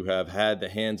folks who have had the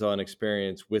hands-on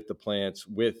experience with the plants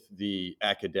with the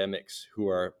academics who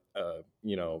are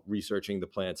researching the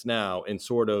plants now, and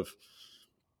sort of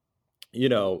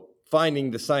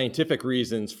finding the scientific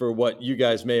reasons for what you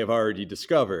guys may have already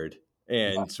discovered,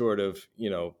 Yeah. and sort of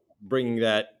bringing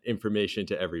that information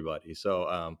to everybody. So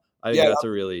I think Yeah, that's a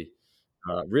really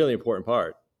really important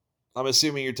part. I'm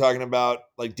assuming you're talking about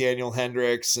like Daniel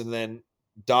Hendricks and then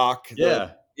Doc.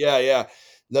 Yeah. Yeah.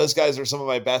 Those guys are some of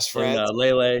my best And friends.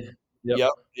 Lele. Yep.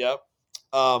 Yep.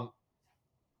 Um,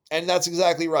 and that's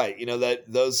exactly right.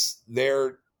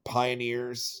 They're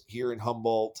pioneers here in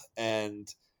Humboldt,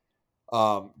 and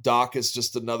Doc is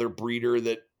just another breeder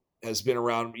that has been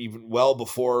around even well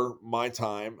before my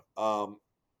time,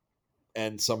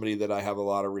 and somebody that I have a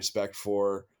lot of respect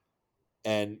for.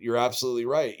 And you're absolutely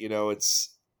right. It's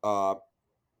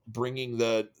bringing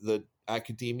the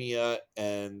academia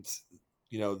and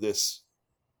this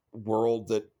world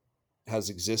that has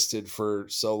existed for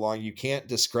so long. You can't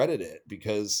discredit it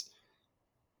because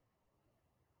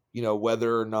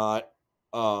whether or not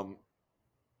um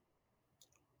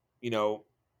you know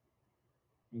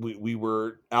we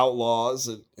were outlaws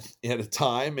at a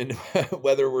time, and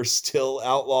whether we're still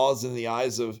outlaws in the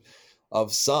eyes of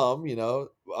some,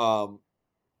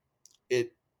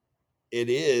 it it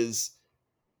is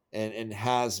and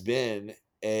has been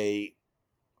a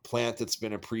plant that's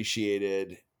been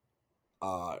appreciated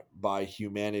by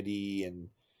humanity, and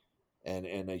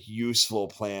a useful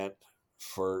plant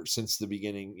for since the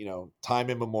beginning, time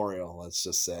immemorial, let's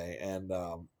just say. And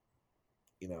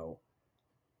you know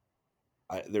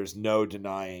there's no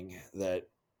denying that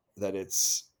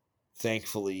it's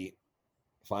thankfully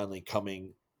finally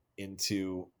coming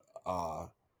into uh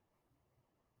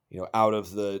out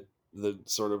of the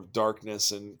sort of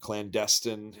darkness and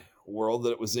clandestine world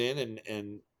that it was in.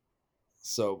 And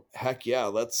so heck yeah,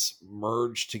 let's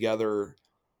merge together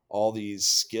all these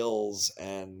skills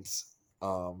and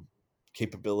um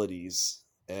capabilities.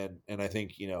 And I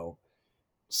think,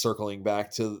 circling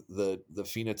back to the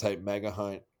phenotype mega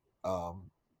hunt, um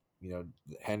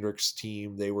Hendrick's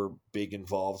team, they were big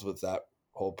involved with that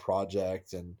whole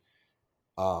project. And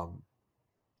um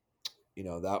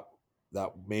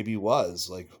that maybe was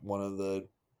like one of the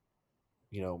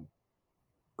you know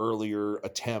earlier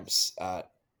attempts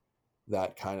at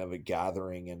that kind of a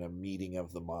gathering and a meeting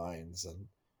of the minds. And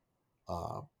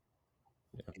uh,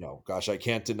 gosh, I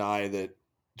can't deny that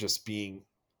just being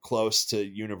close to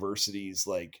universities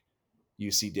like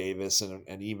UC Davis,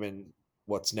 and even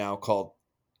what's now called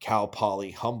Cal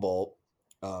Poly Humboldt,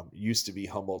 used to be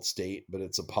Humboldt State, but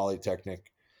it's a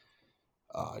polytechnic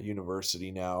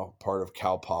university now, part of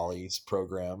Cal Poly's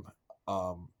program.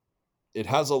 Um, it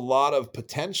has a lot of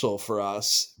potential for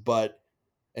us,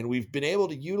 and we've been able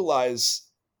to utilize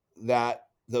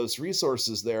those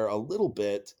resources there a little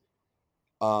bit.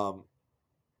 Um,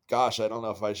 gosh, I don't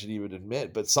know if I should even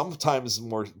admit, but sometimes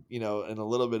more, in a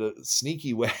little bit of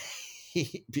sneaky way.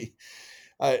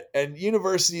 And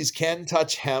universities can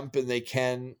touch hemp, and they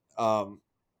can,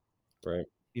 Right.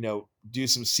 Do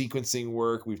some sequencing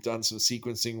work. We've done some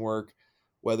sequencing work,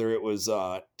 whether it was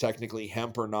technically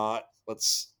hemp or not.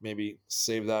 Let's maybe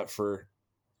save that for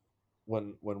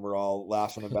when we're all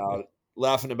laughing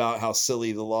about how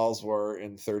silly the laws were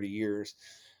in 30 years.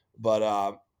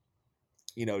 But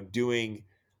doing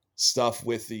stuff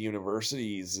with the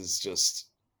universities is just,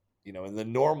 in the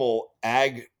normal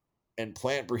ag and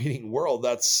plant breeding world,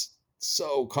 that's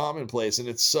so commonplace, and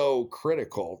it's so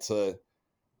critical to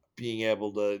being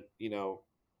able to,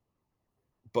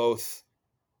 both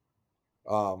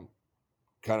um,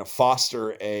 kind of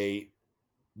foster a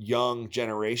young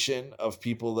generation of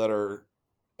people that are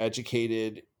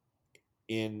educated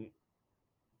in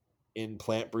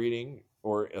plant breeding,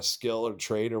 or a skill or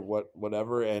trade, or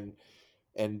whatever,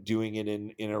 and doing it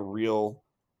in a real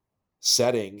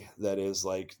setting that is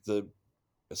like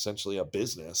essentially a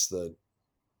business that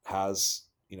has,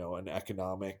 an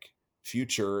economic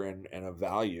future and a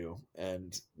value.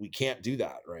 And we can't do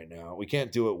that right now. We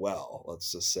can't do it well,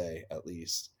 let's just say, at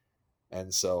least.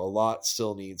 And so a lot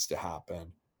still needs to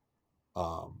happen.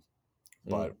 um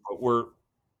but we're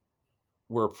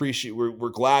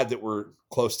glad that we're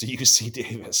close to UC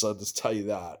Davis. I'll just tell you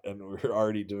that. And we're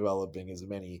already developing as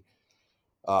many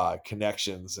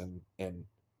connections, and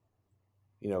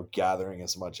gathering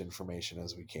as much information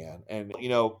as we can. And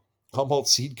Humboldt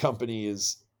Seed Company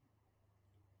is,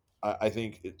 I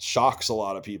think it shocks a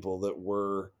lot of people that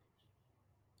we're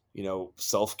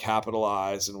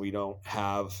self-capitalized, and we don't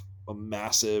have a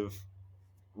massive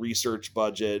research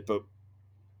budget. But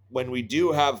when we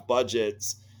do have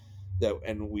budgets,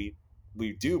 and we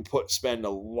we do spend a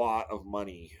lot of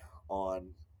money on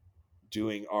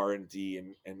doing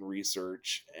R&D and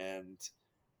research, and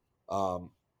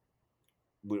um,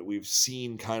 we've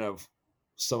seen kind of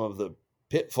some of the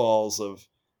pitfalls of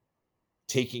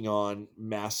taking on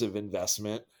massive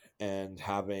investment and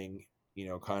having,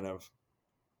 kind of,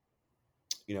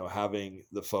 having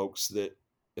the folks that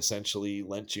essentially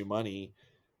lent you money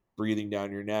breathing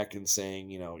down your neck and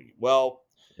saying, well,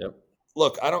 Yep.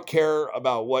 look, I don't care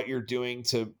about what you're doing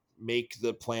to make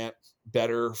the plant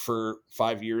better for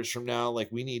 5 years from now.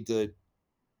 Like, we need to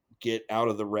get out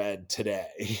of the red today,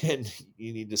 and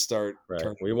you need to start Right.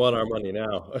 turning. We want our money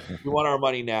now. We want our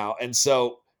money now. And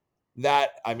so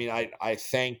that, I mean, I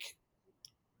thank,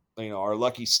 our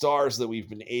lucky stars that we've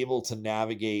been able to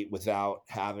navigate without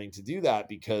having to do that,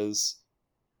 because,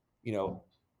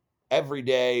 every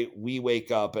day we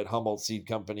wake up at Humboldt Seed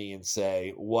Company and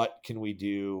say, what can we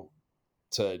do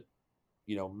to,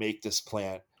 make this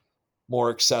plant more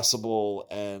accessible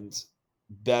and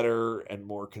better and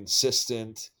more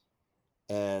consistent,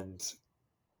 and,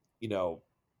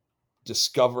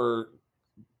 discover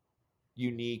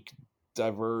unique,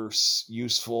 diverse,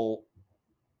 useful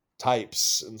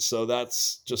types. And so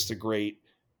that's just a great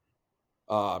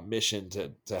mission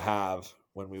to have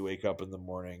when we wake up in the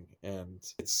morning. And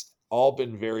it's all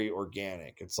been very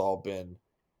organic. It's all been,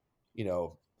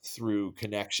 through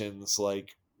connections,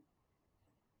 like,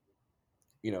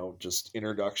 just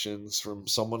introductions from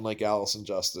someone like Allison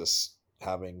Justice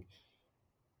having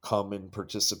come and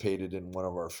participated in one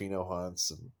of our pheno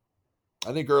hunts. And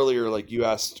I think earlier, like, you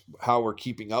asked how we're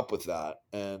keeping up with that.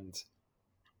 And,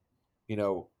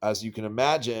 as you can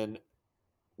imagine,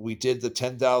 we did the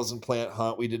 10,000 plant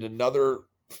hunt. We did another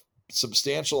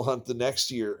substantial hunt the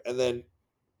next year. And then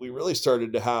we really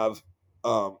started to have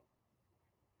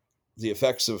the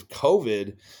effects of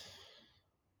COVID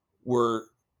were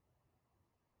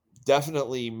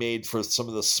definitely made for some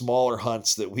of the smaller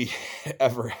hunts that we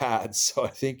ever had. So I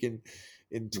think in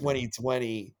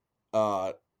 2020,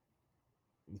 in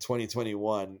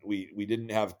 2021, we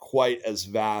didn't have quite as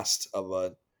vast of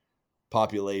a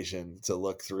population to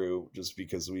look through, just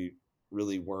because we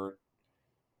really weren't,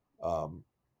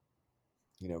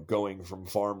 going from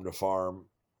farm to farm,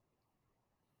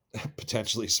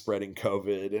 potentially spreading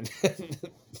COVID and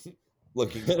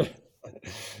looking for,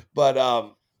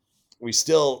 but we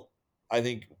still, I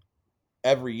think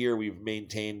every year we've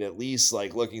maintained at least,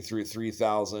 like, looking through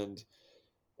 3,000,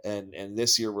 and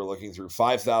this year we're looking through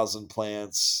 5,000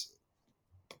 plants,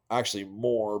 actually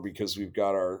more, because we've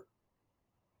got our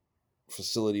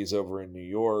facilities over in New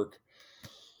York.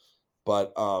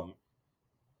 But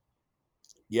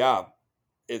yeah,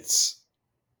 it's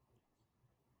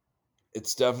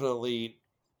definitely,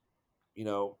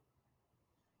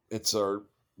 it's our,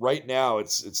 right now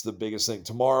it's the biggest thing.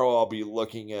 Tomorrow I'll be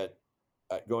looking at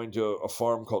going to a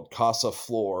farm called Casa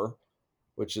Flor,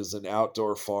 which is an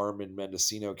outdoor farm in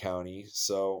Mendocino County.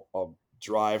 So I'll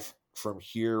drive from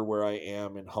here, where I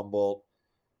am in Humboldt,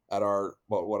 at our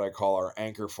what I call our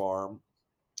anchor farm,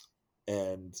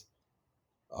 and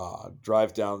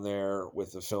drive down there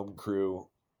with the film crew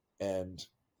and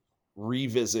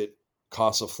revisit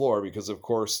Casa Flor, because, of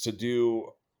course, to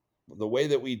do the way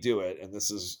that we do it, and this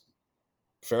is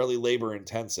fairly labor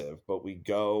intensive, but we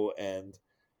go and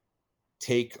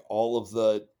take all of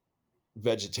the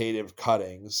vegetative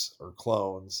cuttings or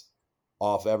clones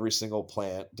off every single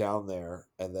plant down there,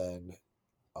 and then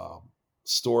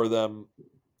store them,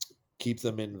 keep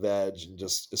them in veg, and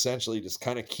just essentially just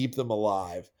kind of keep them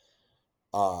alive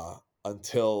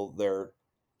until they're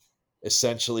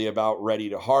essentially about ready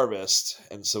to harvest.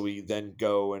 And so we then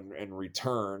go and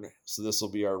return. So this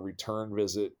will be our return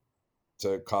visit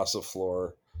to Casa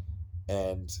Flor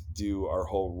and do our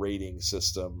whole rating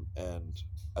system. And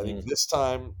I think this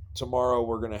time tomorrow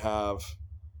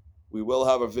we will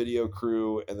have a video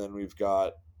crew, and then we've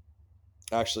got,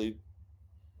 actually,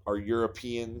 our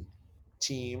European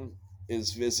team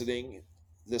is visiting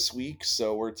this week,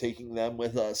 so we're taking them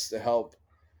with us to help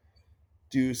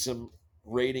do some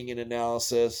rating and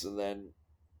analysis. And then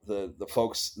the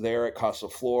folks there at Casa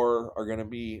Flor are going to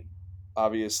be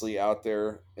obviously out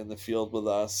there in the field with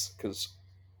us, because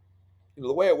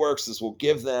the way it works is we'll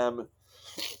give them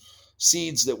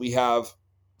seeds that we have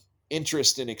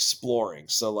interest in exploring.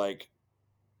 So, like,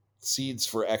 seeds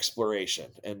for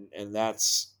exploration, and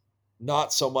that's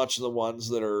not so much the ones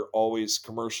that are always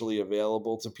commercially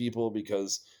available to people,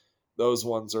 because those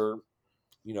ones are,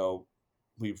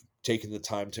 we've taken the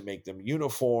time to make them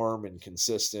uniform and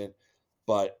consistent.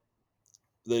 But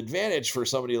the advantage for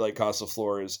somebody like Casa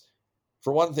Flor is,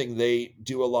 for one thing, they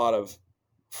do a lot of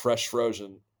fresh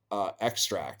frozen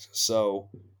extract. So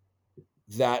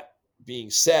that being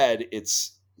said,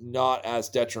 it's not as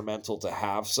detrimental to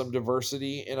have some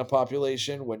diversity in a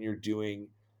population when you're doing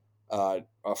a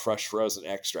fresh frozen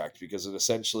extract, because it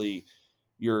essentially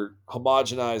you're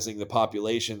homogenizing the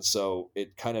population, so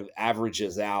it kind of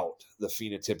averages out the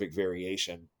phenotypic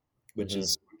variation, which Hmm.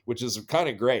 is which is kind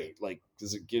of great, like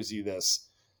because it gives you this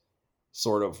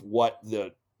sort of what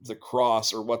the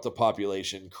cross or what the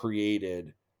population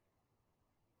created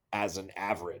as an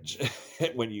average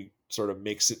when you sort of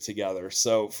mix it together.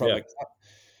 So Yeah.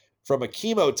 from a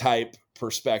chemotype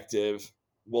perspective,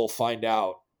 we'll find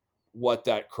out what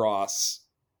that cross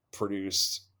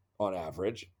produced on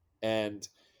average. And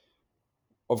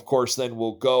of course, then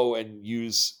we'll go and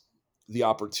use the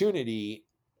opportunity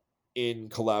in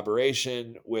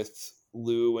collaboration with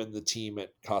Lou and the team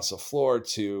at Casa Flor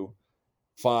to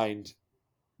find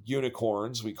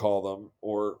unicorns, we call them,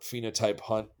 or phenotype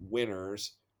hunt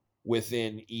winners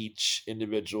within each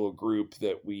individual group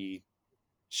that we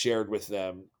shared with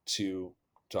them to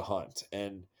hunt.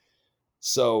 And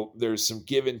so there's some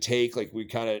give and take. Like we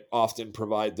kind of often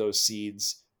provide those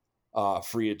seeds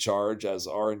free of charge as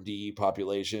R&D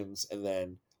populations, and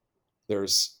then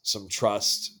there's some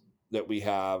trust that we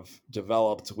have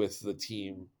developed with the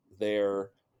team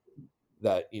there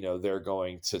that they're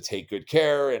going to take good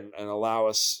care and allow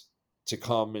us to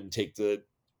come and take the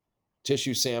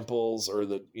tissue samples or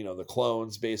the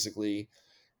clones basically,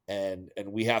 and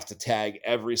we have to tag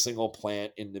every single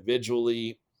plant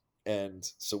individually,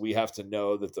 and so we have to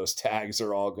know that those tags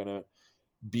are all going to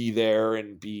be there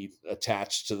and be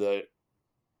attached to the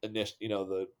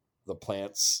initial the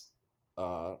plants,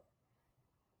 not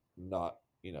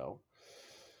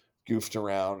goofed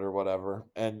around or whatever,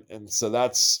 and so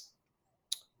that's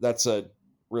a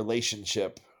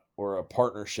relationship or a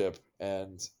partnership,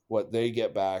 and what they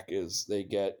get back is they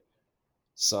get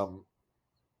some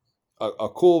a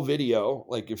cool video.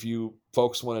 Like if you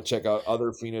folks want to check out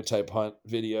other phenotype hunt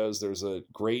videos, there's a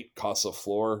great Casa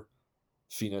Flor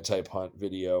phenotype hunt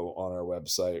video on our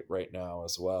website right now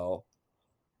as well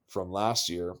from last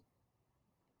year,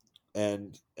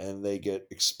 and they get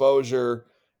exposure,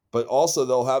 but also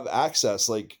they'll have access.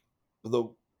 Like the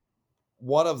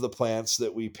one of the plants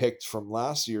that we picked from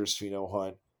last year's pheno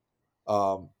hunt,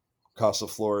 Casa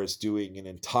Flor is doing an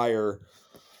entire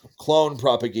clone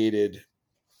propagated,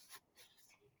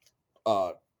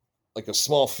 like a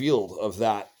small field of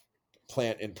that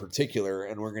plant in particular,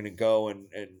 and we're going to go and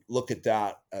look at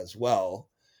that as well.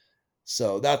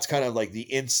 So that's kind of like the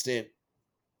instant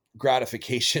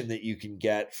gratification that you can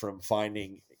get from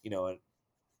finding,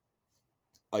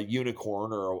 a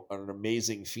unicorn or an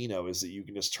amazing pheno, is that you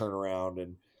can just turn around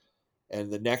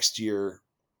and the next year,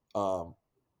 um,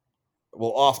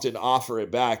 we'll often offer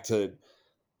it back to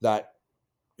that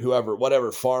whoever,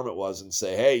 whatever farm it was, and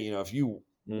say, hey, if you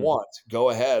Mm. want, go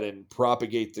ahead and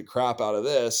propagate the crap out of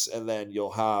this, and then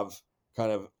you'll have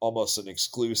kind of almost an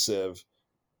exclusive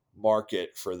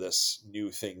market for this new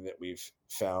thing that we've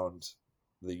found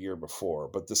the year before.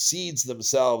 But the seeds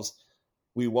themselves,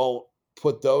 we won't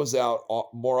put those out.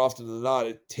 More often than not,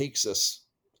 it takes us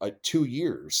 2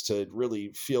 years to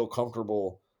really feel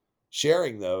comfortable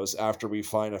sharing those after we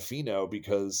find a pheno,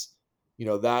 because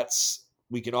that's,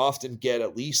 we can often get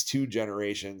at least 2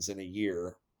 generations in a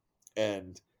year,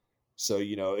 and so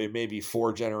it may be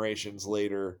 4 generations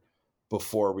later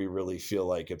before we really feel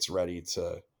like it's ready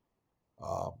to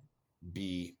um,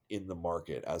 be in the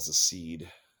market as a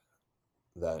seed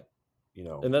that you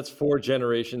know And that's 4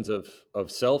 generations of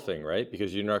selfing, right?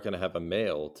 Because you're not going to have a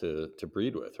male to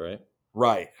breed with, right?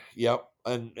 Right. Yep.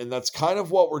 And that's kind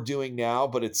of what we're doing now,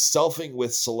 but it's selfing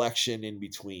with selection in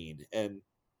between. And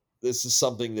this is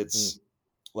something Mm. that's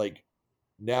like,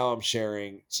 now I'm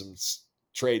sharing some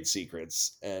trade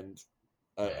secrets, and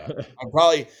I'm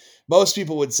probably, most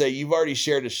people would say you've already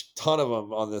shared a ton of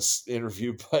them on this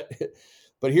interview,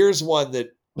 but here's one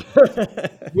that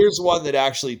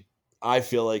actually I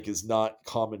feel like is not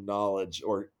common knowledge,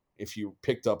 or if you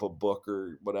picked up a book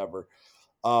or whatever.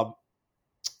 Um,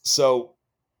 so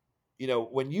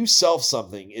when you self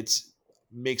something, it's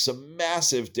makes a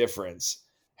massive difference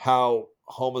how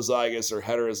homozygous or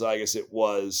heterozygous it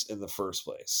was in the first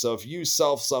place. So if you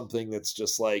self something that's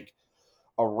just like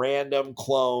a random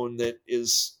clone that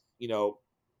is,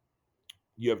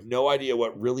 you have no idea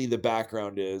what really the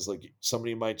background is. Like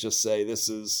somebody might just say, this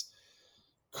is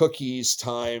cookies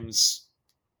times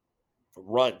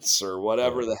runts or Yeah.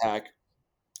 whatever the heck.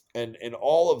 And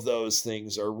all of those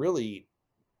things are really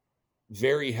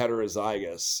very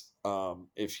heterozygous,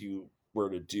 if you were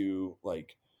to do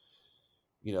like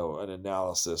an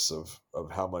analysis of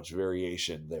how much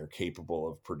variation they're capable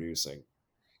of producing.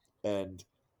 And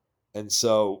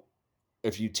so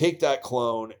if you take that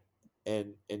clone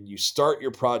and you start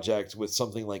your project with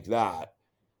something like that,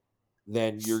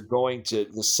 then you're going to,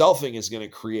 the selfing is going to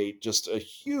create just a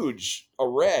huge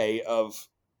array of,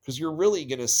 because you're really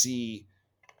going to see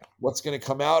what's going to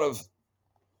come out of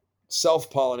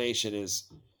self-pollination is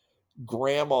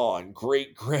grandma and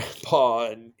great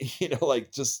grandpa, and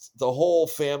like just the whole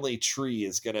family tree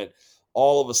is going to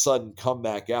all of a sudden come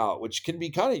back out, which can be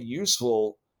kind of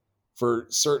useful for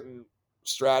certain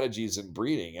strategies in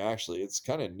breeding. Actually, it's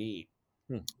kind of neat.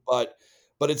 Hmm. But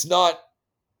it's not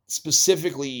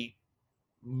specifically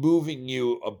moving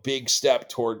you a big step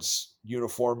towards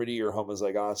uniformity or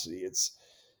homozygosity. It's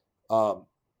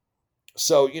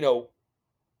so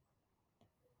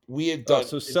we have Oh, done.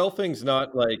 so selfing's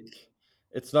not like,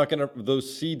 it's not gonna,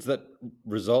 those seeds that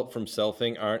result from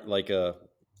selfing aren't like a,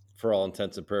 for all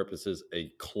intents and purposes, a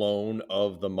clone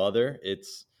of the mother. It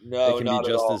No, can be not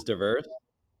at just all. as diverse.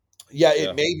 Yeah,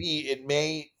 Yeah. it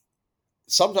may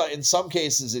sometimes, in some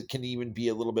cases it can even be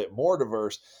a little bit more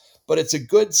diverse, but it's a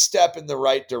good step in the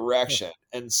right Huh. direction.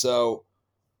 And so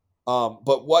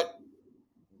but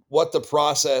what the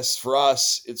process for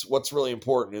us, it's what's really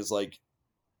important is like,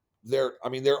 there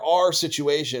are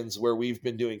situations where we've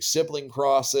been doing sibling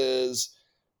crosses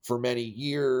for many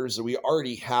years. We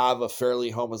already have a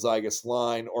fairly homozygous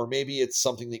line, or maybe it's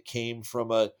something that came from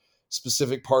a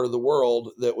specific part of the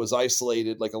world that was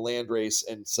isolated, like a landrace.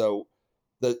 And so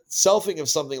the selfing of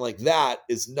something like that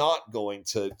is not going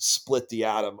to split the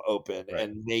atom open Right.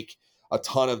 and make a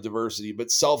ton of diversity, but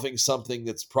selfing something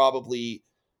that's probably,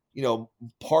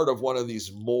 part of one of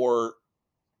these more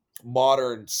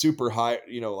modern super high,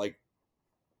 like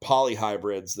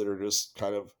polyhybrids that are just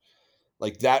kind of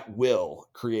like that, will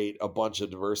create a bunch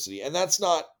of diversity. And that's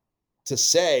not to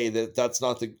say that that's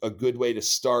not a good way to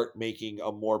start making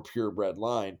a more purebred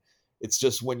line. It's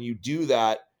just when you do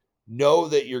that, know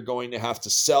that you're going to have to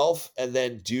self and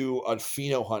then do a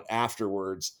pheno hunt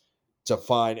afterwards to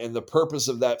find. And the purpose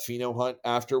of that pheno hunt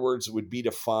afterwards would be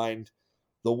to find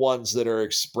the ones that are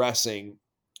expressing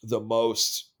the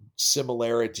most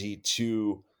similarity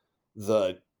to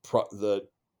the the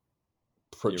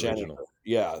The progenitor. original.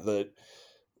 Yeah,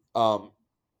 um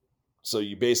so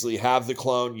you basically have the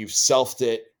clone, you've selfed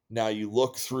it. Now you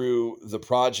look through the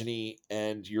progeny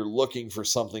and you're looking for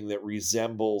something that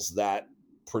resembles that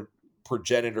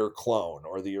progenitor clone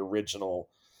or the original.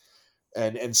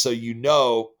 And so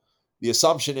the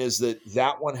assumption is that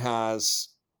that one has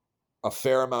a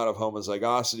fair amount of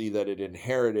homozygosity that it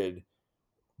inherited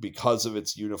because of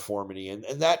its uniformity. And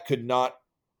that could not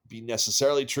be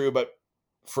necessarily true, but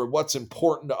for what's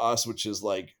important to us, which is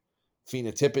like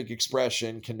phenotypic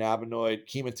expression, cannabinoid,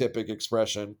 chemotypic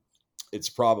expression, it's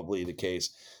probably the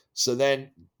case. So then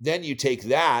you take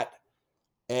that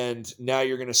and now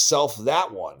you're going to self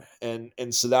that one.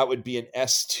 And so that would be an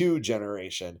S2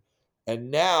 generation. And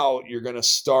now you're going to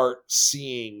start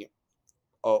seeing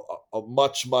a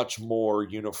much, much more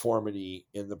uniformity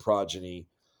in the progeny.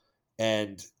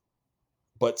 And,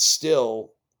 but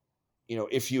still,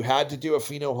 if you had to do a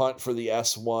pheno hunt for the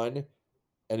S1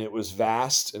 and it was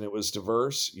vast and it was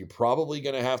diverse, you're probably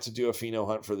going to have to do a pheno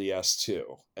hunt for the S2.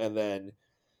 And then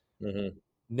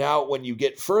now when you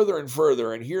get further and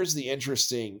further, and here's the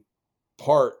interesting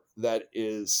part that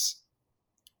is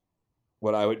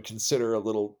what I would consider a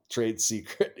little trade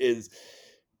secret, is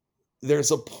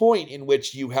there's a point in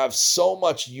which you have so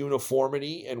much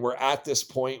uniformity, and we're at this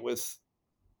point with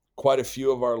quite a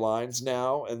few of our lines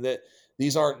now, and that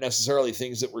these aren't necessarily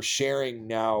things that we're sharing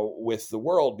now with the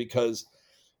world, because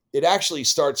it actually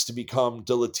starts to become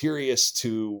deleterious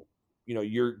to,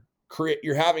 you're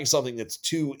having something that's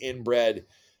too inbred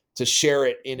to share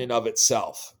it in and of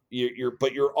itself.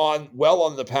 But you're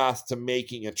on the path to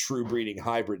making a true breeding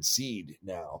hybrid seed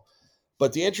now.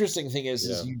 But the interesting thing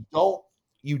is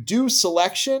you do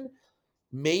selection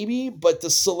maybe, but the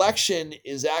selection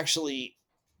is actually,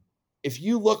 if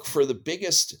you look for the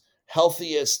biggest,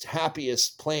 healthiest,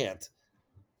 happiest plant,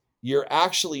 you're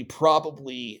actually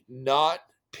probably not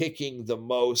picking the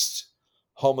most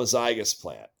homozygous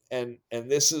plant. And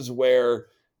this is where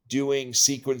doing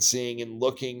sequencing and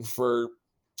looking for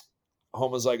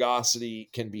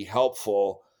homozygosity can be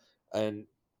helpful. And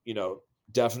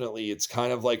definitely it's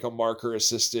kind of like a marker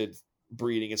assisted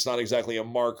breeding. It's not exactly a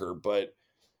marker, but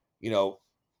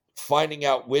finding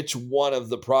out which one of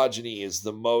the progeny is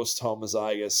the most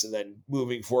homozygous and then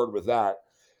moving forward with that.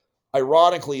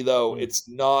 Ironically, though, it's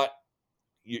not,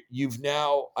 you've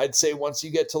now, I'd say once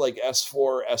you get to like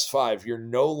S4, S5, you're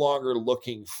no longer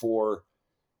looking for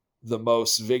the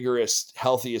most vigorous,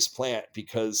 healthiest plant,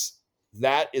 because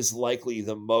that is likely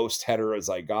the most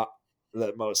heterozygous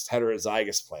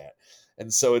plant.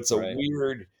 And so it's a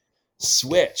weird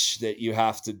switch that you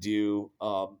have to do.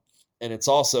 And it's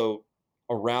also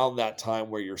around that time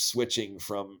where you're switching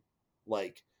from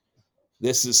like,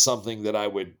 this is something that I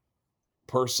would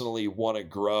personally want to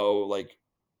grow. Like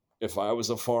if I was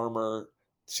a farmer,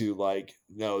 to like,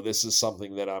 no, this is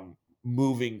something that I'm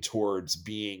moving towards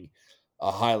being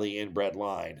a highly inbred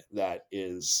line that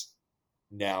is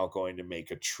now going to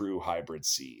make a true hybrid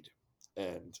seed.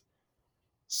 And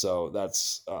so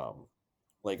that's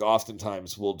like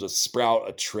oftentimes we'll just sprout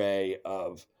a tray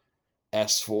of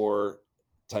S4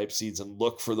 type seeds and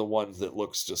look for the ones that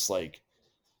looks just like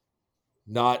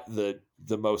not the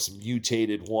most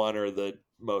mutated one or the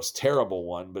most terrible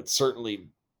one, but certainly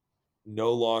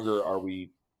no longer are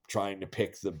we trying to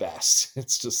pick the best.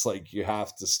 It's just like you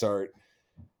have to start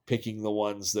picking the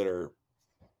ones that are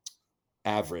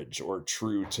average or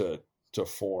true to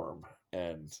form.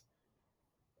 And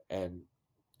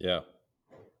yeah,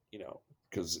 you know,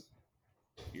 because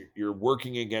you're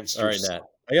working against all yourself. right,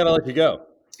 Nat, I gotta let you go.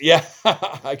 Yeah,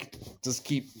 I just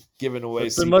keep giving away.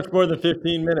 It's been much more than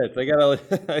 15 minutes. I gotta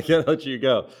let you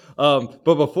go.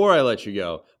 But before I let you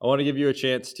go, I want to give you a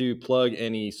chance to plug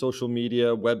any social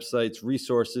media, websites,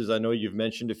 resources. I know you've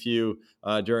mentioned a few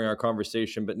during our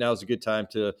conversation, but now's a good time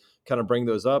to kind of bring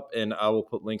those up, and I will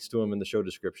put links to them in the show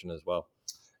description as well.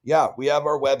 Yeah, we have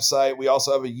our website. We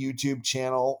also have a YouTube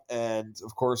channel, and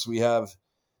of course, we have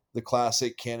the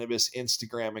classic cannabis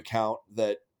Instagram account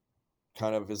that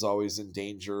kind of is always in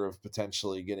danger of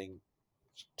potentially getting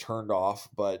turned off,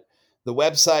 but the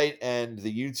website and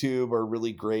the YouTube are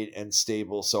really great and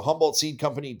stable. So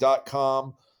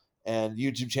HumboldtSeedCompany.com, and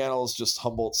YouTube channel is just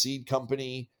Humboldt Seed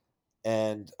Company,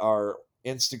 and our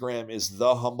Instagram is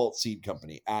The Humboldt Seed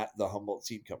Company, at The Humboldt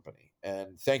Seed Company.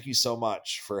 And thank you so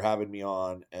much for having me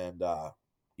on. And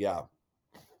yeah,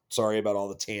 sorry about all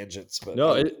the tangents, but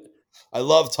no, I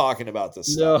love talking about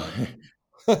this stuff.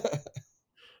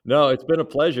 No, it's been a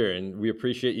pleasure, and we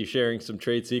appreciate you sharing some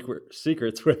trade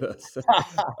secrets with us.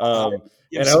 And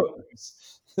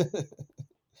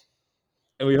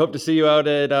we hope to see you out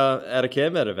at a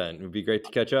CanMed event. It would be great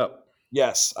to catch up.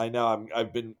 Yes, I know.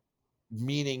 I've been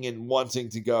meaning and wanting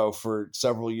to go for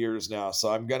several years now,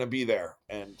 so I'm going to be there,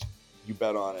 and you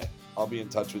bet on it. I'll be in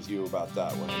touch with you about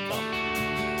that when I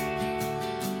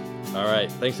come. All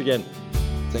right. Thanks again.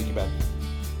 Thank you, Ben.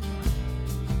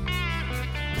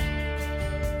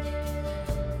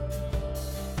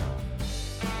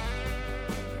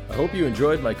 I hope you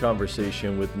enjoyed my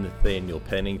conversation with Nathaniel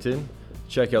Pennington.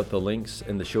 Check out the links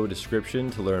in the show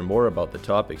description to learn more about the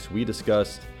topics we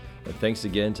discussed. And thanks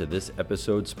again to this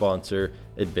episode's sponsor,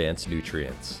 Advanced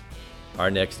Nutrients. Our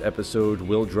next episode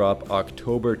will drop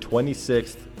October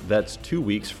 26th. That's 2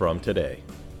 weeks from today.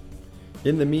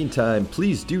 In the meantime,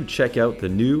 please do check out the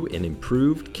new and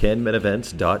improved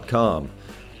CanMedEvents.com.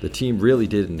 The team really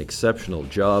did an exceptional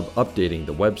job updating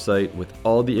the website with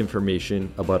all the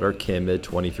information about our CanMed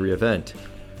 23 event.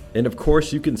 And of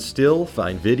course, you can still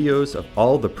find videos of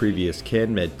all the previous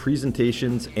CanMed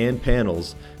presentations and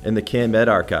panels in the CanMed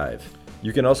archive.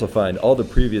 You can also find all the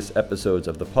previous episodes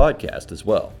of the podcast as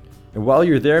well. And while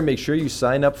you're there, make sure you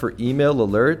sign up for email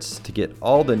alerts to get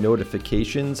all the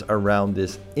notifications around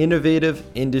this innovative,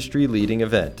 industry-leading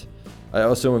event. I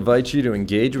also invite you to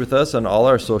engage with us on all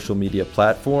our social media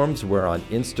platforms. We're on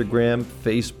Instagram,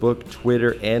 Facebook,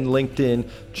 Twitter, and LinkedIn.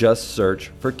 Just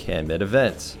search for CanMed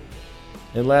Events.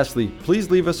 And lastly,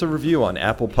 please leave us a review on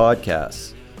Apple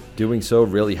Podcasts. Doing so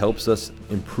really helps us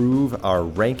improve our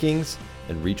rankings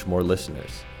and reach more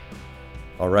listeners.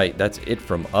 All right, that's it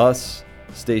from us.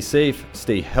 Stay safe,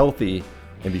 stay healthy,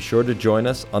 and be sure to join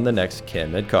us on the next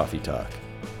CanMed Coffee Talk.